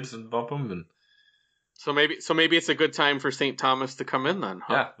new kids and bump them. And so maybe it's a good time for St. Thomas to come in then,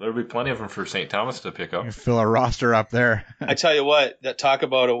 huh? Yeah, there'll be plenty of them for St. Thomas to pick up. You fill a roster up there. I tell you what, talk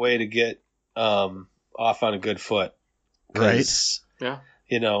about a way to get off on a good foot. Right. Yeah.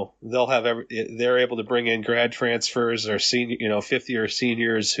 They'll have they're able to bring in grad transfers or senior, fifth year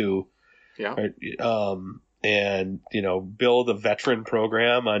seniors who, and build a veteran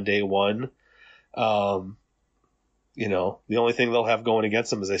program on day one. The only thing they'll have going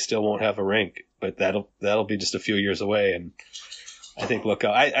against them is they still won't have a rink, but that'll be just a few years away. And I think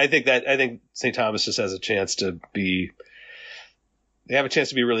I think St. Thomas just has a chance to be. They have a chance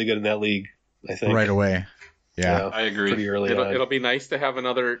to be really good in that league, I think. Right away. Yeah, I agree. Pretty early It'll be nice to have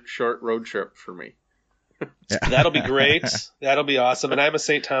another short road trip for me. Yeah. That'll be great. That'll be awesome. And I'm a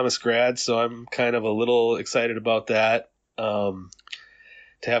St. Thomas grad, so I'm kind of a little excited about that. To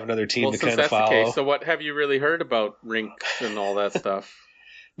have another team to kind of follow. The case, so what have you really heard about rinks and all that stuff?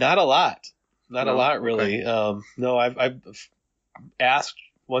 Not a lot. Not a lot, really. Okay. No, I've asked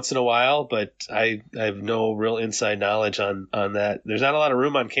once in a while, but I have no real inside knowledge on that. There's not a lot of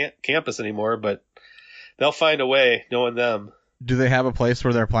room on campus anymore, but they'll find a way, knowing them. Do they have a place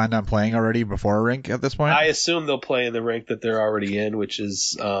where they're planning on playing already before a rink at this point? I assume they'll play in the rink that they're already in, which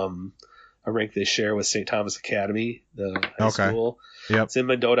is a rink they share with St. Thomas Academy, the high school. Yep. It's in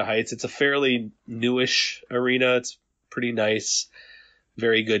Mendota Heights. It's a fairly newish arena. It's pretty nice.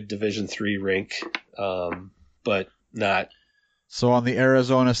 Very good Division III rink, but not. So on the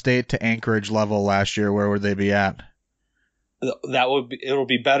Arizona State to Anchorage level last year, where would they be at? It'll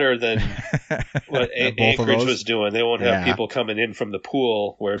be better than what Anchorage was doing. They won't have people coming in from the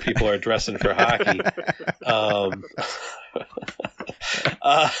pool where people are dressing for hockey.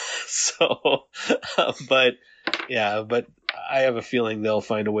 But I have a feeling they'll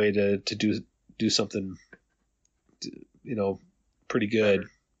find a way to do something, pretty good.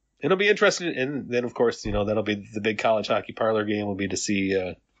 it'll be interesting. And then, of course, that'll be the big college hockey parlor game will be to see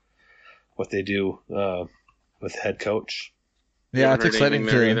what they do with head coach. Yeah, it's exciting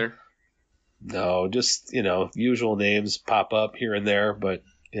there to. either. No, just, usual names pop up here and there, but,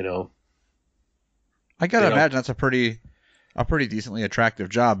 I gotta imagine that's a pretty decently attractive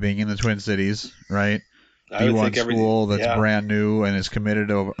job, being in the Twin Cities, right? I would think D1 school that's yeah. brand new and is committed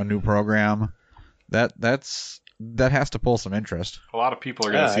to a new program. That has to pull some interest. A lot of people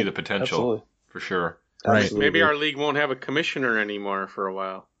are going to see the potential, absolutely. for sure. Right. Absolutely. Maybe our league won't have a commissioner anymore for a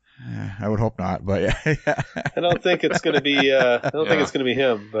while. I would hope not, but yeah. I don't think it's going to be. Think it's going to be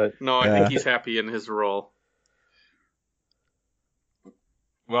him, but No, I think he's happy in his role.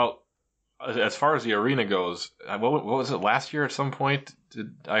 Well, as far as the arena goes, what was it last year at some point?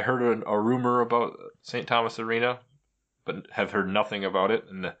 I heard a rumor about St. Thomas Arena, but have heard nothing about it.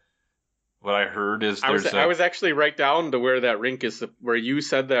 And what I heard is I was actually right down to where that rink is, where you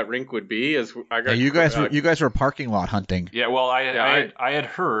said that rink would be. You guys were parking lot hunting. Yeah, well, I had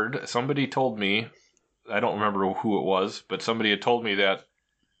heard, somebody told me, I don't remember who it was, but somebody had told me that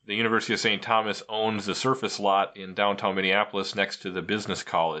the University of St. Thomas owns the surface lot in downtown Minneapolis next to the business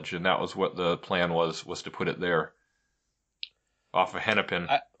college, and that was what the plan was to put it there, off of Hennepin.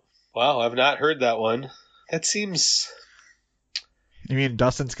 I've not heard that one. That seems. You mean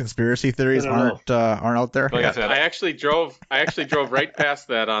Dustin's conspiracy theories aren't out there? Like I said, I actually drove right past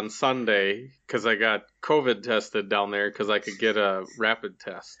that on Sunday because I got COVID tested down there because I could get a rapid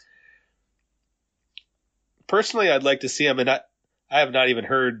test. Personally, I'd like to see him, and I have not even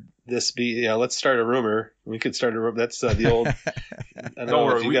heard this be. Let's start a rumor. We could start a rumor. That's the old. I don't know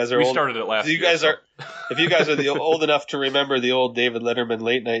worry, if you guys are we old. started it last year. If you guys are old enough to remember the old David Letterman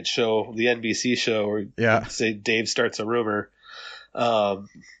late night show, the NBC show, where say Dave starts a rumor.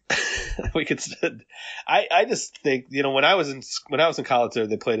 We could. I just think when I was in college there,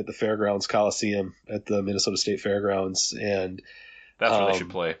 they played at the Fairgrounds Coliseum at the Minnesota State Fairgrounds, and that's where they should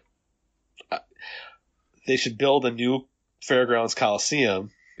play. They should build a new Fairgrounds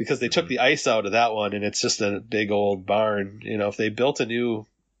Coliseum because they took the ice out of that one, and it's just a big old barn. If they built a new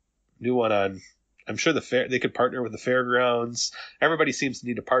one on. I'm sure they could partner with the fairgrounds. Everybody seems to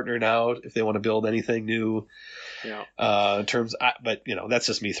need to partner now if they want to build anything new. Yeah. In terms, but that's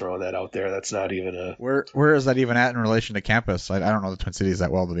just me throwing that out there. That's not even a. Where is that even at in relation to campus? I don't know the Twin Cities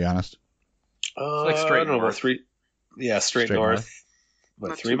that well, to be honest. It's like straight north. Straight north. What,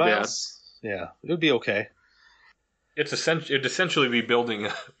 Not 3 too miles? Bad. Yeah, it would be okay. It'd essentially be building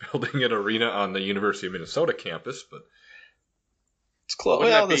an arena on the University of Minnesota campus, but it's close.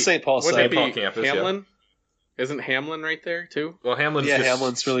 Well, the St. Paul side. St. Paul campus, Hamlin? Yeah. Isn't Hamlin right there too? Well, Hamlin's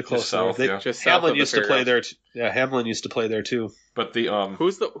really close. South, Hamlin used to play there. Hamlin used to play there too. But the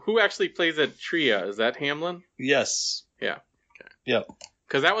who actually plays at Tria? Is that Hamlin? Yes. Yeah. Okay. Yep.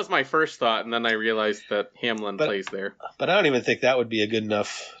 Because that was my first thought, and then I realized that Hamlin plays there. But I don't even think that would be a good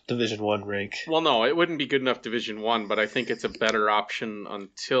enough Division I rink. Well, no, it wouldn't be good enough Division I, but I think it's a better option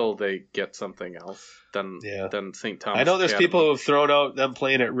until they get something else than St. Thomas. I know there's Academy. people who have thrown out them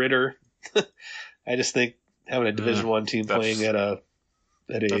playing at Ritter. I just think having a Division I team playing at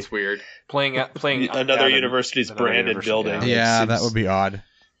that's weird. Playing another university's branded building. Yeah, that would be odd.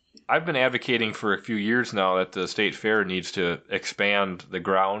 I've been advocating for a few years now that the State Fair needs to expand the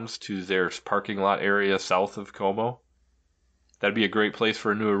grounds to their parking lot area south of Como. That'd be a great place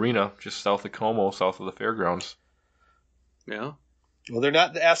for a new arena, just south of Como, south of the fairgrounds. Yeah. Well, they're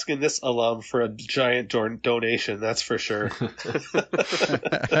not asking this alum for a giant donation, that's for sure.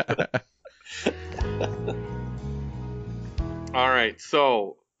 All right,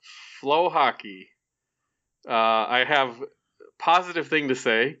 so Flow Hockey. I have a positive thing to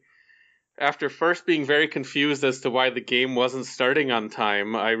say. After first being very confused as to why the game wasn't starting on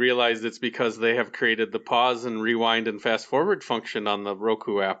time, I realized it's because they have created the pause and rewind and fast forward function on the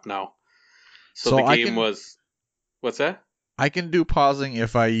Roku app now. So the game was... What's that? I can do pausing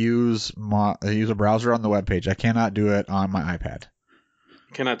if I use a browser on the webpage. I cannot do it on my iPad.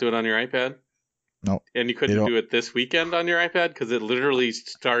 You cannot do it on your iPad? No. And you couldn't do it this weekend on your iPad? Because it literally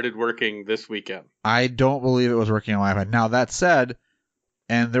started working this weekend. I don't believe it was working on my iPad. Now, that said...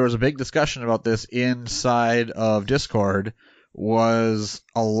 And there was a big discussion about this inside of Discord, was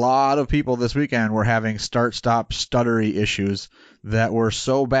a lot of people this weekend were having start-stop stuttery issues that were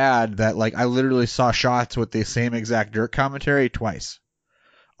so bad that I literally saw shots with the same exact dirt commentary twice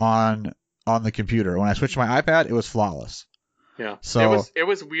on the computer. When I switched to my iPad, it was flawless. Yeah. So it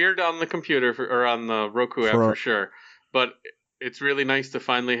was weird on the computer or on the Roku app for sure. But it's really nice to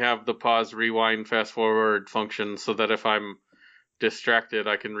finally have the pause, rewind, fast forward function so that if I'm distracted,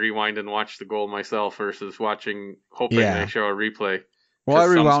 I can rewind and watch the goal myself versus hoping they show a replay. Well,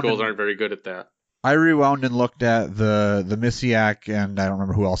 Because some schools aren't very good at that. I rewound and looked at the Misiak and I don't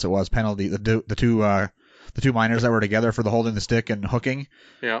remember who else it was penalty. The two minors that were together for the holding the stick and hooking.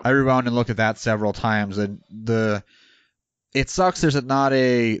 Yeah. I rewound and looked at that several times, and it sucks. There's not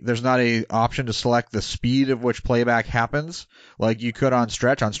a option to select the speed of which playback happens, like you could on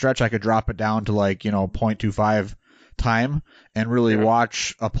stretch. On stretch, I could drop it down to 0.25 time and really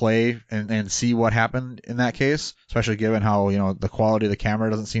watch a play and see what happened in that case. Especially given how the quality of the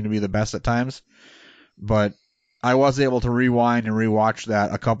camera doesn't seem to be the best at times. But I was able to rewind and rewatch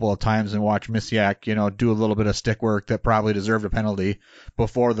that a couple of times and watch Misiak, do a little bit of stick work that probably deserved a penalty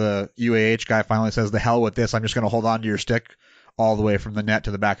before the UAH guy finally says, "The hell with this! I'm just going to hold on to your stick all the way from the net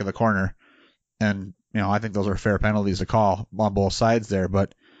to the back of the corner." And I think those are fair penalties to call on both sides there.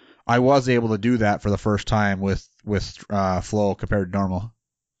 But I was able to do that for the first time with flow compared to normal,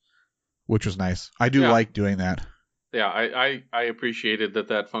 which was nice. I do like doing that. Yeah, I appreciated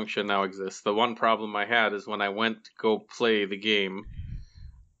that function now exists. The one problem I had is when I went to go play the game,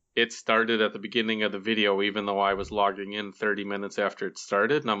 it started at the beginning of the video, even though I was logging in 30 minutes after it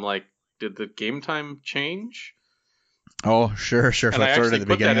started. And I'm like, did the game time change? Oh, sure. So and I actually at the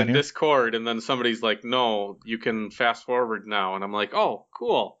put beginning that in Discord, and then somebody's like, no, you can fast forward now. And I'm like, oh,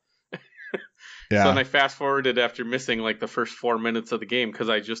 cool. Yeah. So then I fast forwarded after missing the first 4 minutes of the game because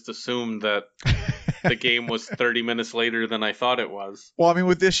I just assumed that the game was 30 minutes later than I thought it was. Well, I mean,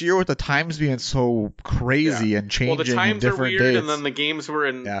 with this year, with the times being so crazy and changing, well, the times different are weird, dates. and then the games were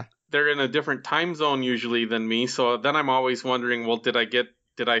in they're in a different time zone usually than me. So then I'm always wondering, well, did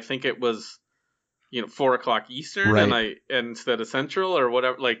I think it was 4 o'clock Eastern and instead of Central or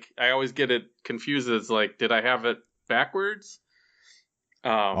whatever? I always get it confused as did I have it backwards?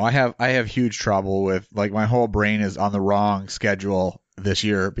 I have huge trouble with my whole brain is on the wrong schedule this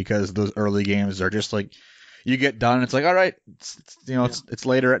year because those early games are just you get done, it's all right, it's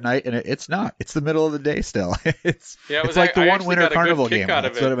later at night, and it's not. It's the middle of the day still. It's like the one Winter Carnival game.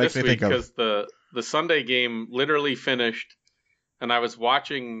 That's what it makes me think of. Because the Sunday game literally finished, and I was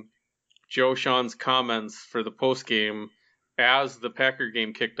watching Joe Sean's comments for the post game as the Packer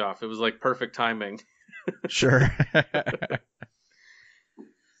game kicked off. It was perfect timing. Sure.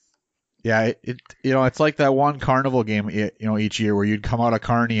 Yeah, it's like that one Carnival game, each year where you'd come out of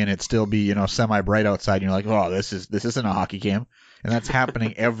Carney and it'd still be, semi bright outside, and you're like, oh, this isn't a hockey game, and that's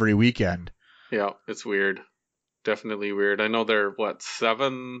happening every weekend. Yeah, it's weird, definitely weird. I know they're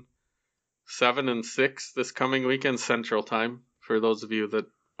 7 and 6 this coming weekend Central Time. For those of you that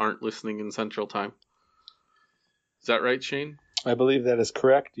aren't listening in Central Time, is that right, Shane? I believe that is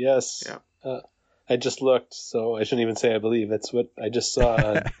correct. Yes. Yeah. I just looked, so I shouldn't even say I believe. That's what I just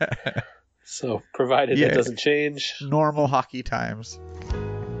saw. So, provided it doesn't change. Normal hockey times.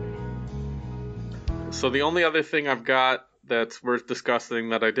 So the only other thing I've got that's worth discussing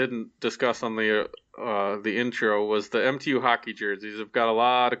that I didn't discuss on the intro was the MTU hockey jerseys. I've got a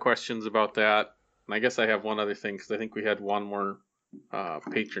lot of questions about that. And I guess I have one other thing because I think we had one more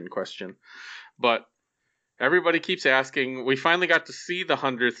patron question. But everybody keeps asking. We finally got to see the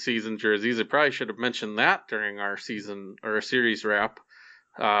 100th season jerseys. I probably should have mentioned that during our season or our series wrap.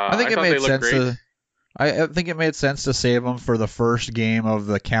 I think it made sense to save them for the first game of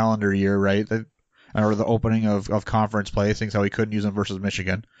the calendar year, right? Or the opening of conference play, things how we couldn't use them versus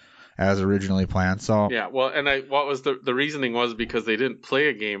Michigan as originally planned. So yeah, well, and what was the reasoning was because they didn't play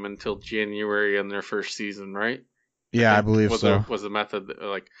a game until January in their first season, right? Yeah, I believe so. Was the method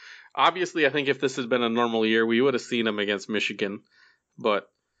obviously, I think if this had been a normal year, we would have seen them against Michigan, but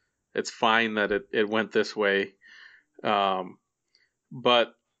it's fine that it went this way.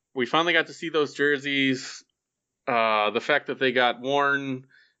 But we finally got to see those jerseys. The fact that they got worn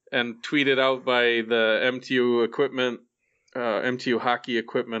and tweeted out by the MTU hockey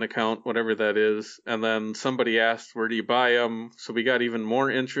equipment account, whatever that is. And then somebody asked, where do you buy them? So we got even more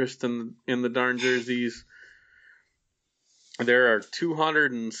interest in the darn jerseys. There are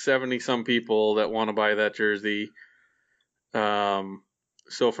 270 some people that want to buy that jersey.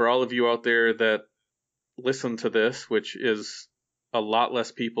 So for all of you out there that listen to this, which is a lot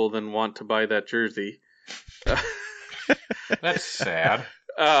less people than want to buy that jersey. That's sad.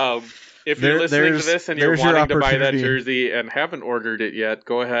 If you're listening to this and you're wanting to buy that jersey and haven't ordered it yet,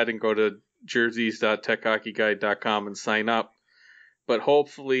 go ahead and go to jerseys.techhockeyguide.com and sign up. But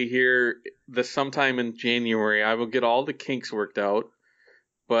hopefully here, sometime in January, I will get all the kinks worked out.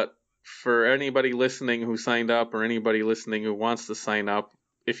 But for anybody listening who signed up or anybody listening who wants to sign up,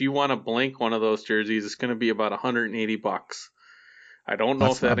 if you want to blank one of those jerseys, it's going to be about $180. I don't know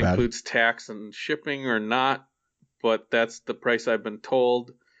if that includes tax and shipping or not, but that's the price I've been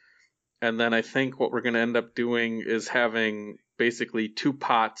told. And then I think what we're going to end up doing is having basically 2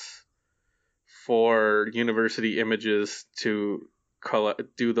 pots for University Images to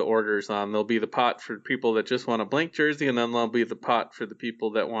do the orders on. There'll be the pot for people that just want a blank jersey, and then there'll be the pot for the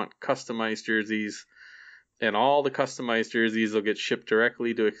people that want customized jerseys. And all the customized jerseys will get shipped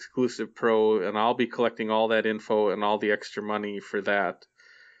directly to Exclusive Pro, and I'll be collecting all that info and all the extra money for that.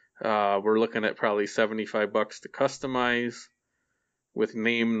 We're looking at probably $75 to customize with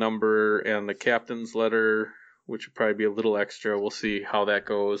name, number, and the captain's letter, which would probably be a little extra. We'll see how that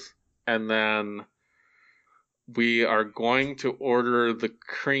goes. And then we are going to order the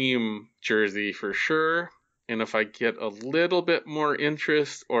cream jersey for sure. And if I get a little bit more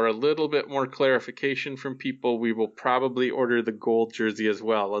interest or a little bit more clarification from people, we will probably order the gold jersey as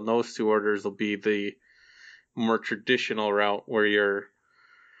well. And those 2 orders will be the more traditional route where you're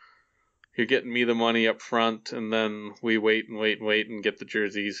getting me the money up front, and then we wait and get the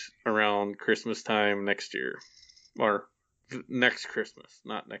jerseys around Christmas time next year. Or next Christmas,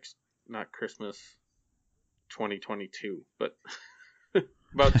 not Christmas 2022, but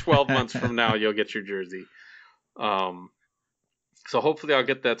about 12 months from now you'll get your jersey. So hopefully I'll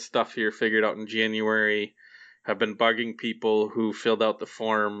get that stuff here figured out in January. I've been bugging people who filled out the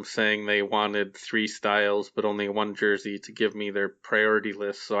form saying they wanted 3 styles but only 1 jersey to give me their priority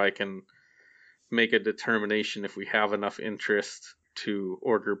list so I can make a determination if we have enough interest to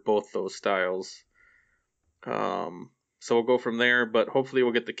order both those styles. So we'll go from there, but hopefully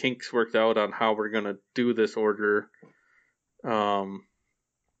we'll get the kinks worked out on how we're going to do this order.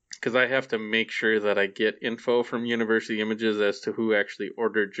 Because I have to make sure that I get info from University Images as to who actually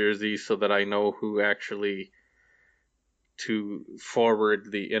ordered jerseys so that I know who actually to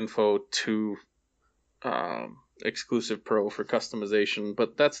forward the info to Exclusive Pro for customization.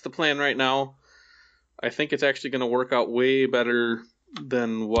 But that's the plan right now. I think it's actually going to work out way better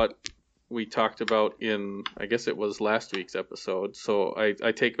than what we talked about in, I guess it was last week's episode. So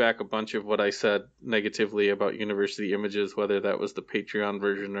I take back a bunch of what I said negatively about University Images, whether that was the Patreon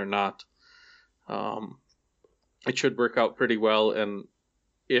version or not. It should work out pretty well, and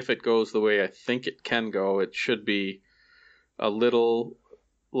if it goes the way I think it can go, it should be a little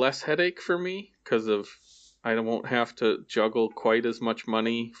less headache for me because I won't have to juggle quite as much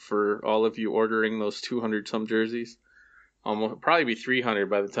money for all of you ordering those 200 some jerseys. Probably be 300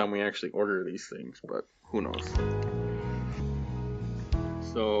 by the time we actually order these things, but who knows.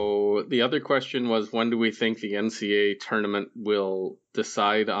 So the other question was, when do we think the NCAA tournament will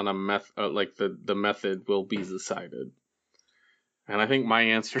decide on a the method will be decided? And I think my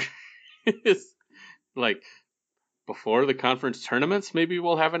answer is before the conference tournaments, maybe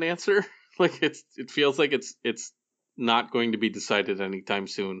we'll have an answer. It feels like it's not going to be decided anytime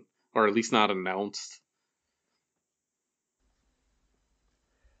soon, or at least not announced.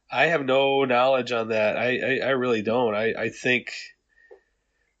 I have no knowledge on that. I really don't. I think,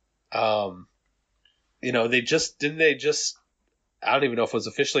 they just, I don't even know if it was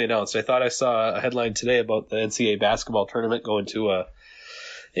officially announced. I thought I saw a headline today about the NCAA basketball tournament going to a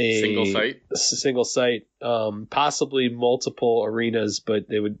single site, possibly multiple arenas, but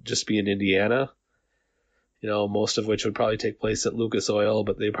they would just be in Indiana, most of which would probably take place at Lucas Oil,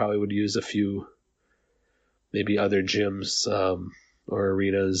 but they probably would use a few, maybe other gyms, or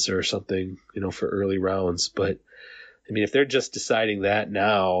arenas or something, for early rounds. But I mean, if they're just deciding that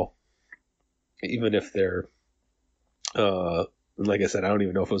now, even if they're, like I said, I don't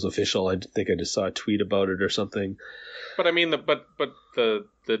even know if it was official. I think I just saw a tweet about it or something. But I mean, the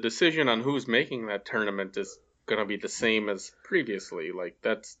decision on who's making that tournament is going to be the same as previously.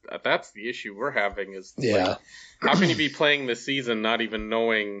 That's the issue we're having is, how can you be playing this season not even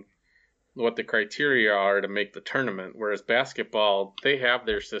knowing what the criteria are to make the tournament, whereas basketball, they have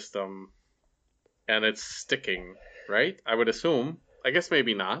their system and it's sticking, right? I would assume. I guess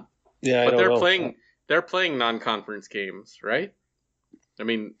maybe not. Yeah, but they're playing non-conference games, right? I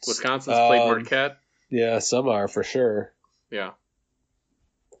mean, Wisconsin's played Marquette. Yeah, some are for sure. Yeah.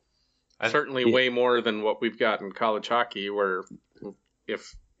 Certainly way more than what we've got in college hockey, where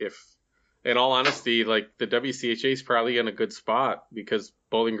if in all honesty, the WCHA is probably in a good spot because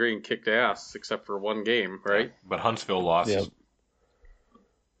Bowling Green kicked ass except for one game, right? But Huntsville lost. Yeah.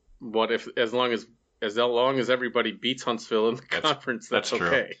 What if as long as everybody beats Huntsville in the conference, that's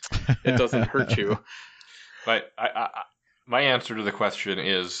okay. It doesn't hurt you. But my answer to the question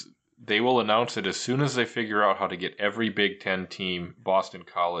is they will announce it as soon as they figure out how to get every Big Ten team, Boston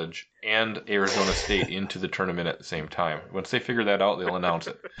College, and Arizona State into the tournament at the same time. Once they figure that out, they'll announce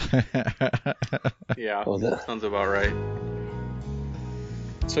it. Yeah, that sounds about right.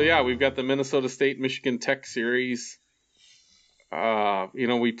 So yeah, we've got the Minnesota State Michigan Tech series.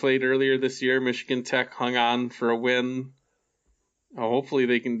 We played earlier this year. Michigan Tech hung on for a win. Hopefully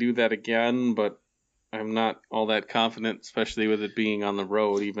they can do that again, but I'm not all that confident, especially with it being on the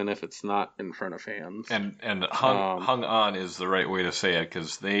road, even if it's not in front of fans. And hung on is the right way to say it,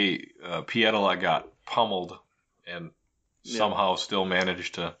 because Pietola got pummeled and somehow still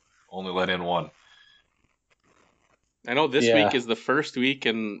managed to only let in one. I know this week is the first week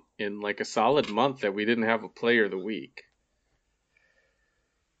in like a solid month that we didn't have a player of the week,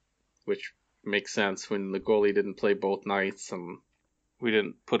 which makes sense when the goalie didn't play both nights and we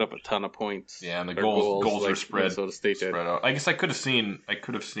didn't put up a ton of points. Yeah, and the goals like are spread out. I guess I could have seen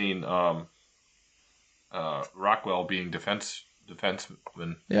Rockwell being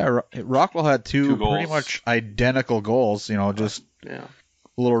defenseman. Yeah, Rockwell had two goals. Pretty much identical goals. Just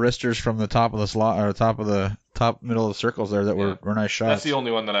little wristers from the top of the slot or top middle of the circles there that were nice shots. That's the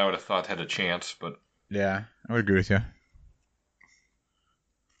only one that I would have thought had a chance, but yeah, I would agree with you.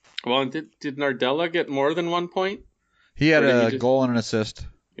 Well, did Nardella get more than 1 point? He had a goal and an assist.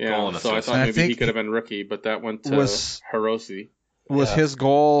 Yeah, I thought maybe he could have been rookie, but that went to Hirose. Was his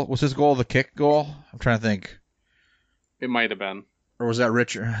goal the kick goal? I'm trying to think. It might have been. Or was that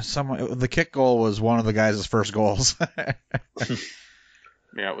Richard? The kick goal was one of the guys' first goals.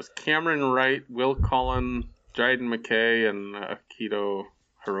 Yeah, it was Cameron Wright, Will Cullen, Dryden McKay, and Akito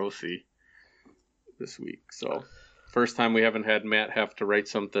Hirose this week. So, first time we haven't had Matt have to write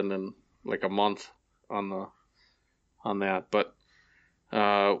something in like a month on that. But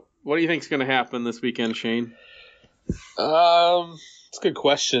what do you think is going to happen this weekend, Shane? It's a good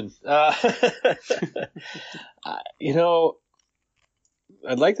question. I'd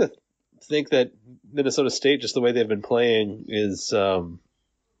like to think that Minnesota State, just the way they've been playing, is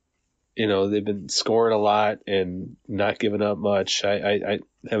they've been scoring a lot and not giving up much. I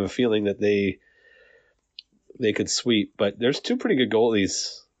have a feeling that they could sweep, but there's two pretty good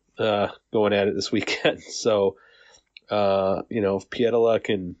goalies going at it this weekend. So, if Pietola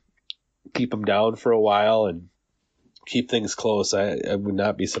can keep them down for a while and keep things close, I would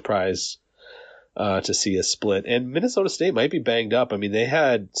not be surprised to see a split. And Minnesota State might be banged up. I mean, they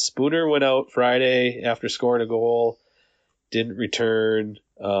had Spooner went out Friday after scoring a goal, didn't return.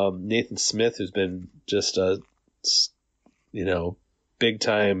 Nathan Smith, who's been just a big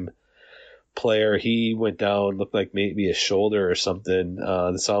time player, he went down, looked like maybe a shoulder or something.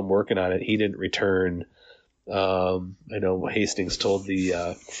 They saw him working on it. He didn't return. I know Hastings told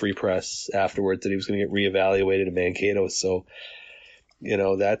the Free Press afterwards that he was going to get reevaluated in Mankato. So,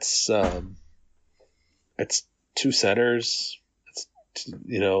 that's two centers.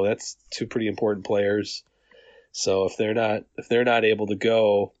 That's two pretty important players. So if they're not able to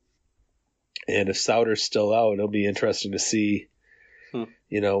go, and if Sauter's still out, it'll be interesting to see, what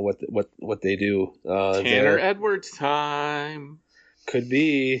they do. Tanner Edwards time. Could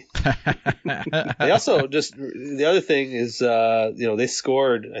be. They also the other thing is, they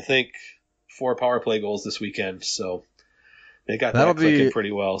scored, I think, 4 power play goals this weekend. So they got that clicking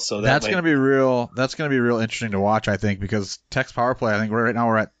pretty well. So that's going to be real. That's going to be real interesting to watch, I think, because Tech's power play. I think right now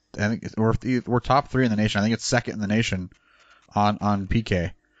we're top 3 in the nation. I think it's second in the nation on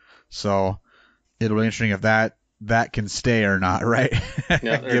PK. So it'll be interesting if that can stay or not, right?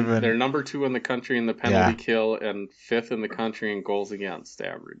 Yeah, they're number 2 in the country in the penalty kill and 5th in the country in goals against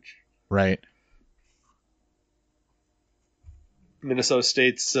average. Right. Minnesota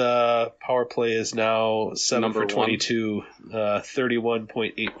State's power play is now 7 for 22,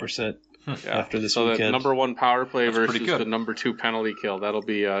 31.8%. After this weekend. So the number 1 power play versus the number 2 penalty kill. That'll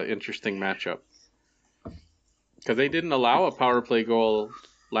be an interesting matchup. Because they didn't allow a power play goal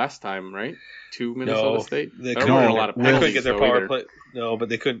last time, right? To Minnesota State? They couldn't get their power play. No, but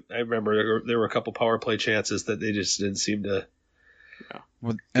they couldn't. I remember there were a couple power play chances that they just didn't seem to. Yeah.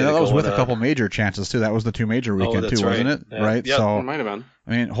 And that was with a couple major chances, too. That was the 2 major weekend, too, wasn't it? Yeah. Right? Yep. So, it might have been.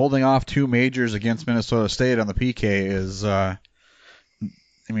 I mean, holding off 2 majors against Minnesota State on the PK is...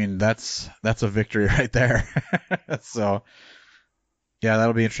 that's a victory right there. So, yeah,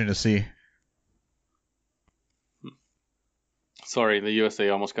 that'll be interesting to see. Sorry, the USA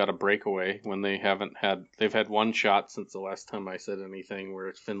almost got a breakaway when they've had 1 shot since the last time I said anything,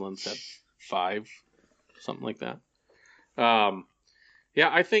 where Finland's had 5, something like that.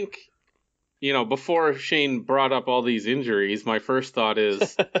 I think, before Shane brought up all these injuries, my first thought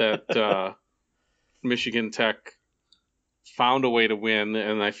is that Michigan Tech found a way to win,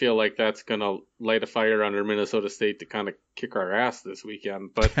 and I feel like that's going to light a fire under Minnesota State to kind of kick our ass this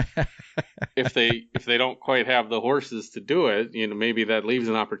weekend. But if they don't quite have the horses to do it, maybe that leaves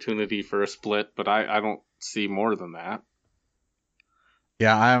an opportunity for a split, but I don't see more than that.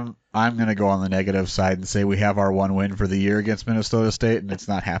 Yeah, I'm going to go on the negative side and say we have our one win for the year against Minnesota State, and it's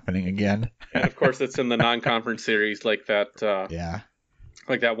not happening again. And of course, it's in the non-conference series like that. Yeah.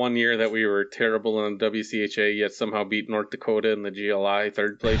 Like that one year that we were terrible in WCHA, yet somehow beat North Dakota in the GLI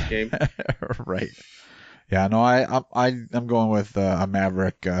third place game. Right. Yeah, no, I'm going with a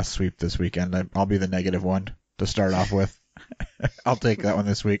Maverick sweep this weekend. I'll be the negative one to start off with. I'll take that one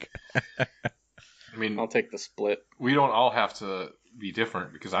this week. I mean, I'll take the split. We don't all have to be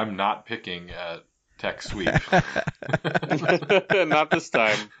different because I'm not picking Tech sweep. Not this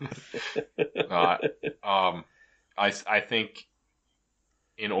time. I think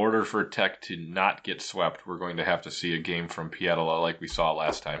in order for Tech to not get swept, we're going to have to see a game from Pietila like we saw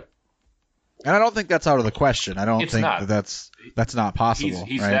last time. And I don't think that's out of the question. I don't think that's not possible.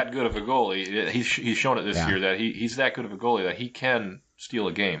 He's right? that good of a goalie. He's shown it this year that he's that good of a goalie that he can steal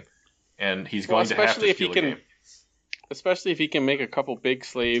a game, and he's going to have to steal a game. Especially if he can make a couple big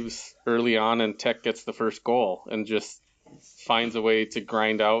saves early on and Tech gets the first goal and just finds a way to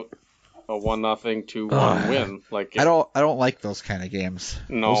grind out a 1-0, 2-1 win. I don't like those kind of games.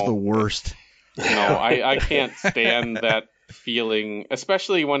 No, those are the worst. No, I can't stand that feeling,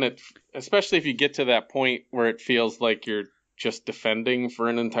 especially if you get to that point where it feels like you're just defending for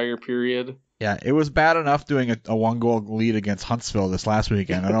an entire period. Yeah, it was bad enough doing a 1-goal lead against Huntsville this last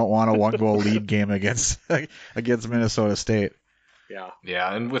weekend. I don't want a 1-goal lead game against Minnesota State.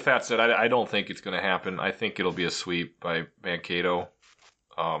 Yeah, and with that said, I don't think it's going to happen. I think it'll be a sweep by Mankato.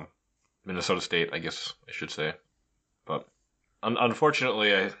 Minnesota State, I guess I should say. But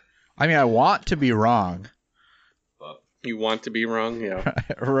unfortunately, I want to be wrong. You want to be wrong? Yeah.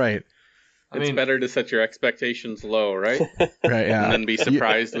 Right. It's better to set your expectations low, right? Right, yeah. And then be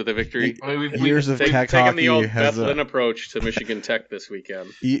surprised with a victory. Years of Tech hockey taking the old Beth Lynn approach to Michigan Tech this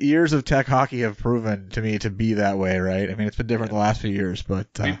weekend. Years of Tech hockey have proven to me to be that way, right? I mean, it's been different the last few years, but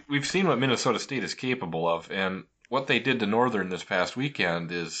we've seen what Minnesota State is capable of, and what they did to Northern this past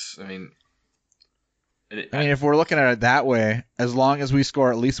weekend is, if we're looking at it that way, as long as we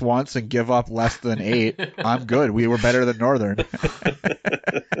score at least once and give up less than 8, I'm good. We were better than Northern.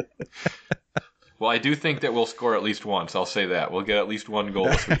 Well, I do think that we'll score at least once. I'll say that. We'll get at least 1 goal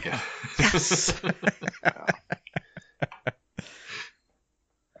this weekend. Yes.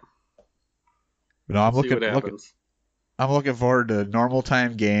 I'm looking forward to normal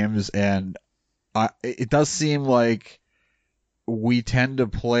time games, and it does seem like we tend to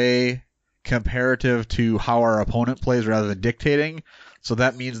play comparative to how our opponent plays rather than dictating. So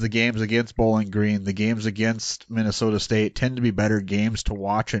that means the games against Bowling Green, the games against Minnesota State tend to be better games to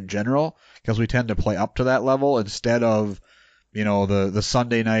watch in general because we tend to play up to that level instead of, the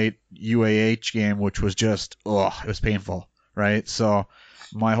Sunday night UAH game, which was just, it was painful, right? So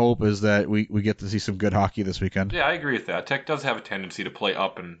my hope is that we get to see some good hockey this weekend. Yeah, I agree with that. Tech does have a tendency to play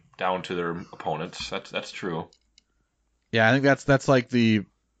up and down to their opponents. That's true. Yeah, I think that's like the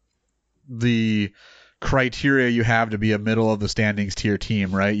criteria you have to be a middle of the standings tier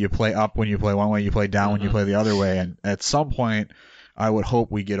team, right? You play up when you play one way, you play down when you play the other way, and at some point I would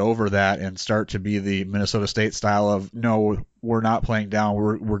hope we get over that and start to be the Minnesota State style of, no, we're not playing down,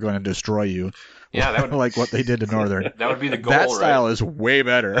 we're going to destroy you. Yeah, that would like what they did to Northern. That would be the goal, that style right? is way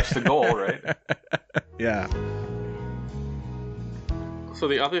better. That's the goal, right? Yeah. So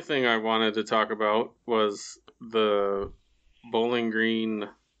the other thing I wanted to talk about was the Bowling Green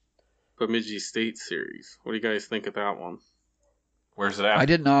Bemidji State series. What do you guys think of that one? Where's it at? I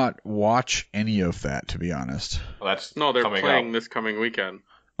did not watch any of that, to be honest. Well, they're playing up this coming weekend.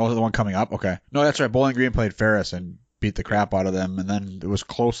 Oh, the one coming up? Okay. No, that's right. Bowling Green played Ferris and beat the crap out of them, and then it was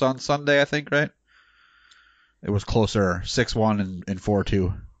close on Sunday, I think, right? It was closer. 6-1 and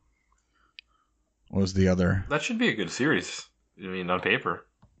 4-2 was the other. That should be a good series. On paper.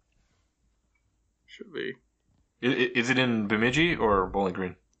 Should be. Is it in Bemidji or Bowling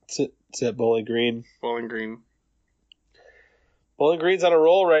Green? It's at Bowling Green. Bowling Green. Bowling Green's on a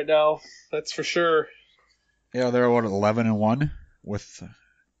roll right now. That's for sure. Yeah, they're 11-1 with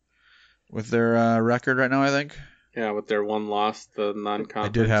their record right now, I think. Yeah, with their one loss, the non-conference. I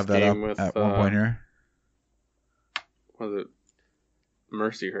did have that game up with, at one point here. Was it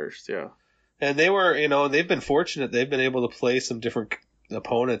Mercyhurst? Yeah. And they were, they've been fortunate. They've been able to play some different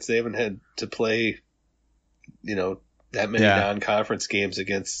opponents. They haven't had to play, that many non-conference games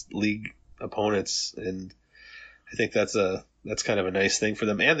against league opponents, and I think that's kind of a nice thing for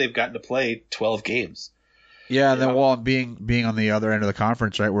them. And they've gotten to play 12 games. Yeah, and then being on the other end of the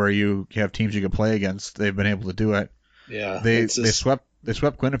conference, right, where you have teams you can play against, they've been able to do it. Yeah, they swept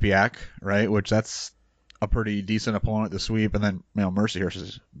Quinnipiac, right, which that's a pretty decent opponent to sweep, and then Mercyhurst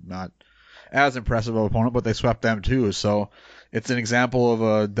is not as impressive of an opponent, but they swept them too. So It's an example of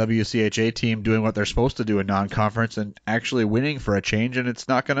a WCHA team doing what they're supposed to do in non-conference and actually winning for a change, and it's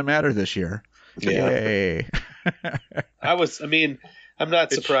not going to matter this year. Yeah. Yay. I'm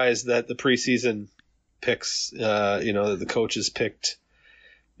not surprised that the preseason picks, the coaches picked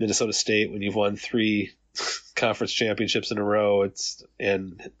Minnesota State when you've won 3 conference championships in a row.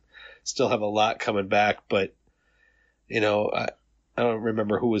 And still have a lot coming back, but I don't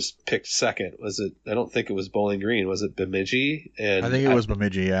remember who was picked second. I don't think it was Bowling Green. Was it Bemidji? I think it was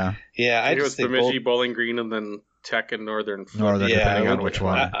Bemidji, yeah. Yeah, I just think it was Bemidji, Bowling Green, and then Tech and Northern. Depending on which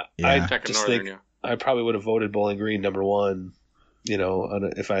one. I just think I probably would have voted Bowling Green number 1.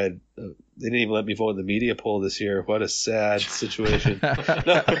 If I had, they didn't even let me vote in the media poll this year. What a sad situation. But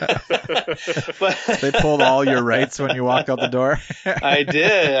they pulled all your rights when you walked out the door. I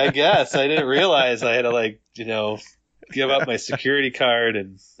did, I guess. I didn't realize I had to give up my security card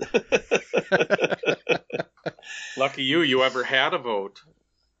and. Lucky you ever had a vote.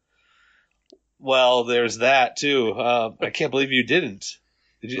 Well, there's that too. I can't believe you didn't.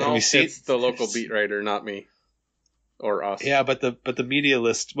 No, it's the local beat writer, not me. Or us. Yeah, but the media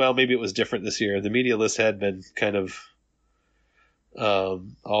list, well, maybe it was different this year. The media list had been kind of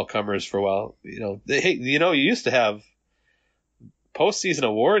all comers for a while. You used to have postseason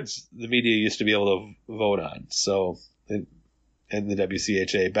awards. The media used to be able to vote on. So, and the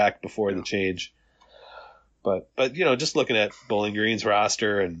WCHA back before the change. But just looking at Bowling Green's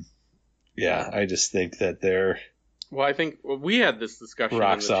roster, and I just think that they're. Well, I think we had this discussion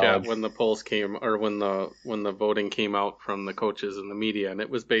in the chat when the polls came, or when the voting came out from the coaches and the media, and it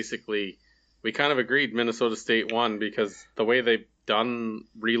was basically we kind of agreed Minnesota State won because the way they've done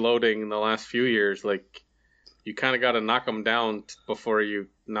reloading in the last few years, like you kind of got to knock them down before you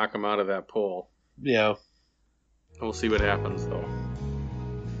knock them out of that poll. Yeah, we'll see what happens though.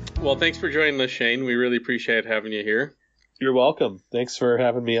 Well, thanks for joining us, Shane. We really appreciate having you here. You're welcome. Thanks for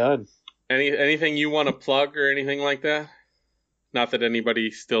having me on. Anything you want to plug or anything like that? Not that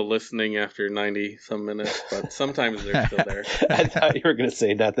anybody's still listening after 90 some minutes, but sometimes they're still there. I thought you were going to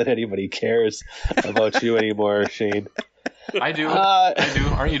say not that anybody cares about you anymore, Shane. I do.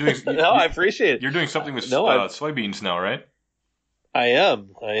 Aren't you doing? No, I appreciate it. You're doing something with soybeans now, right? I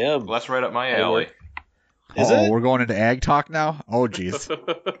am. Well, that's right up my alley. Is it? We're going into ag talk now? Oh, geez.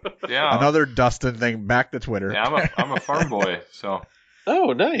 Yeah. Another Dustin thing. Back to Twitter. Yeah, I'm a farm boy, so.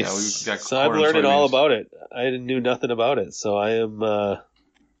 Oh, nice. Yeah, so I'm learning all about it. I knew nothing about it, so I am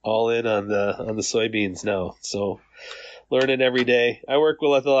all in on the soybeans now. So learning every day. I work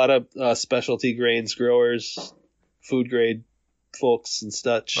with a lot of specialty grains growers, food grade folks and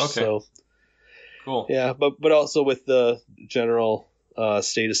such. Okay. So cool. Yeah, but also with the general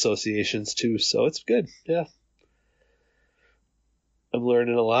state associations too. So it's good. Yeah, I'm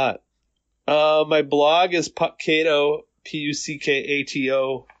learning a lot. My blog is Puckcato.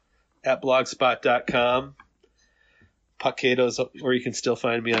 Puckato at blogspot.com. Puckcato's where you can still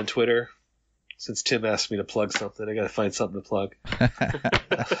find me on Twitter. Since Tim asked me to plug something, I got to find something to plug.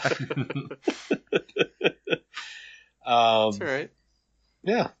 That's all right.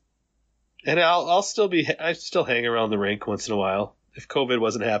 Yeah, and I still hang around the rink once in a while. If COVID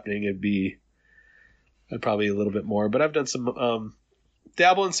wasn't happening, I'd probably a little bit more. But I've done some.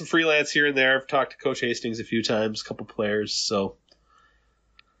 Dabble in some freelance here and there. I've talked to Coach Hastings a few times, a couple players. So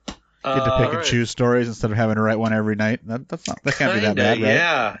get to pick and choose stories instead of having to write one every night. That can't be that bad,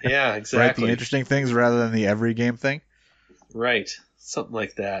 right? Yeah, exactly. Write the interesting things rather than the every game thing. Right, something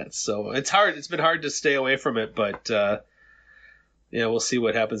like that. So it's hard. It's been hard to stay away from it, but we'll see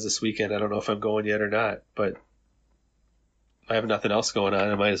what happens this weekend. I don't know if I'm going yet or not, but I have nothing else going on.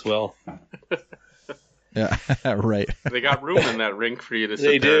 I might as well. Yeah, right. They got room in that rink for you to sit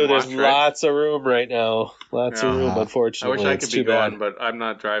They there do. and watch, There's right? lots of room right now. Lots of room, unfortunately. I wish I could be going, going, but I'm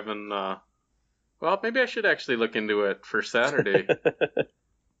not driving. Well, maybe I should actually look into it for Saturday.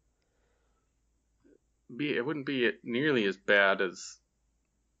 It wouldn't be nearly as bad as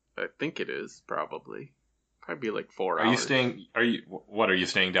I think it is, probably. Probably be like 4 hours. Are you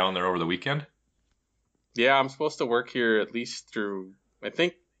staying down there over the weekend? Yeah, I'm supposed to work here at least through, I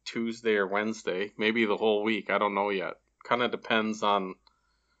think, Tuesday or Wednesday, maybe the whole week. I don't know yet. Kind of depends on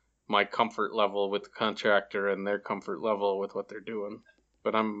my comfort level with the contractor and their comfort level with what they're doing.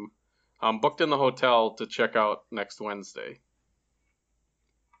 But I'm booked in the hotel to check out next Wednesday.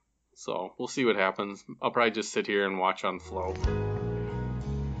 So we'll see what happens. I'll probably just sit here and watch on Flow.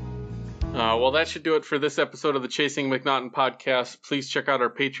 Well, that should do it for this episode of the Chasing MacNaughton podcast. Please check out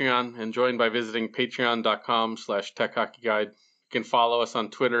our Patreon and join by visiting patreon.com/techhockeyguide. You can follow us on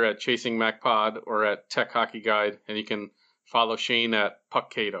Twitter at ChasingMacPod or at Tech Hockey Guide, and you can follow Shane at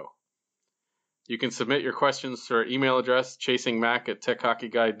Puckcato. You can submit your questions to our email address,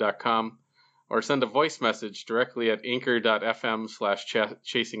 chasingmac@techhockeyguide.com, or send a voice message directly at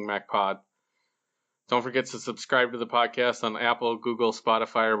anchor.fm/chasingmacpod. Don't forget to subscribe to the podcast on Apple, Google,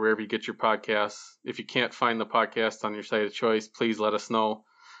 Spotify, or wherever you get your podcasts. If you can't find the podcast on your site of choice, please let us know.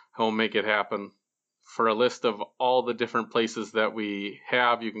 We'll make it happen. For a list of all the different places that we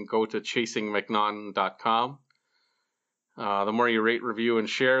have, you can go to chasingmcnaughton.com. The more you rate, review, and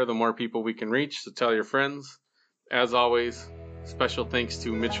share, the more people we can reach, so tell your friends. As always, special thanks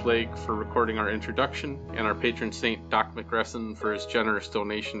to Mitch Flake for recording our introduction, and our patron saint, Doc McResson, for his generous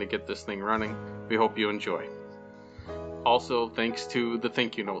donation to get this thing running. We hope you enjoy. Also, thanks to the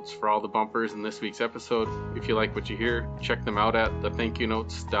thank you notes for all the bumpers in this week's episode. If you like what you hear, check them out at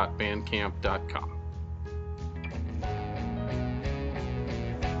thethankyounotes.bandcamp.com.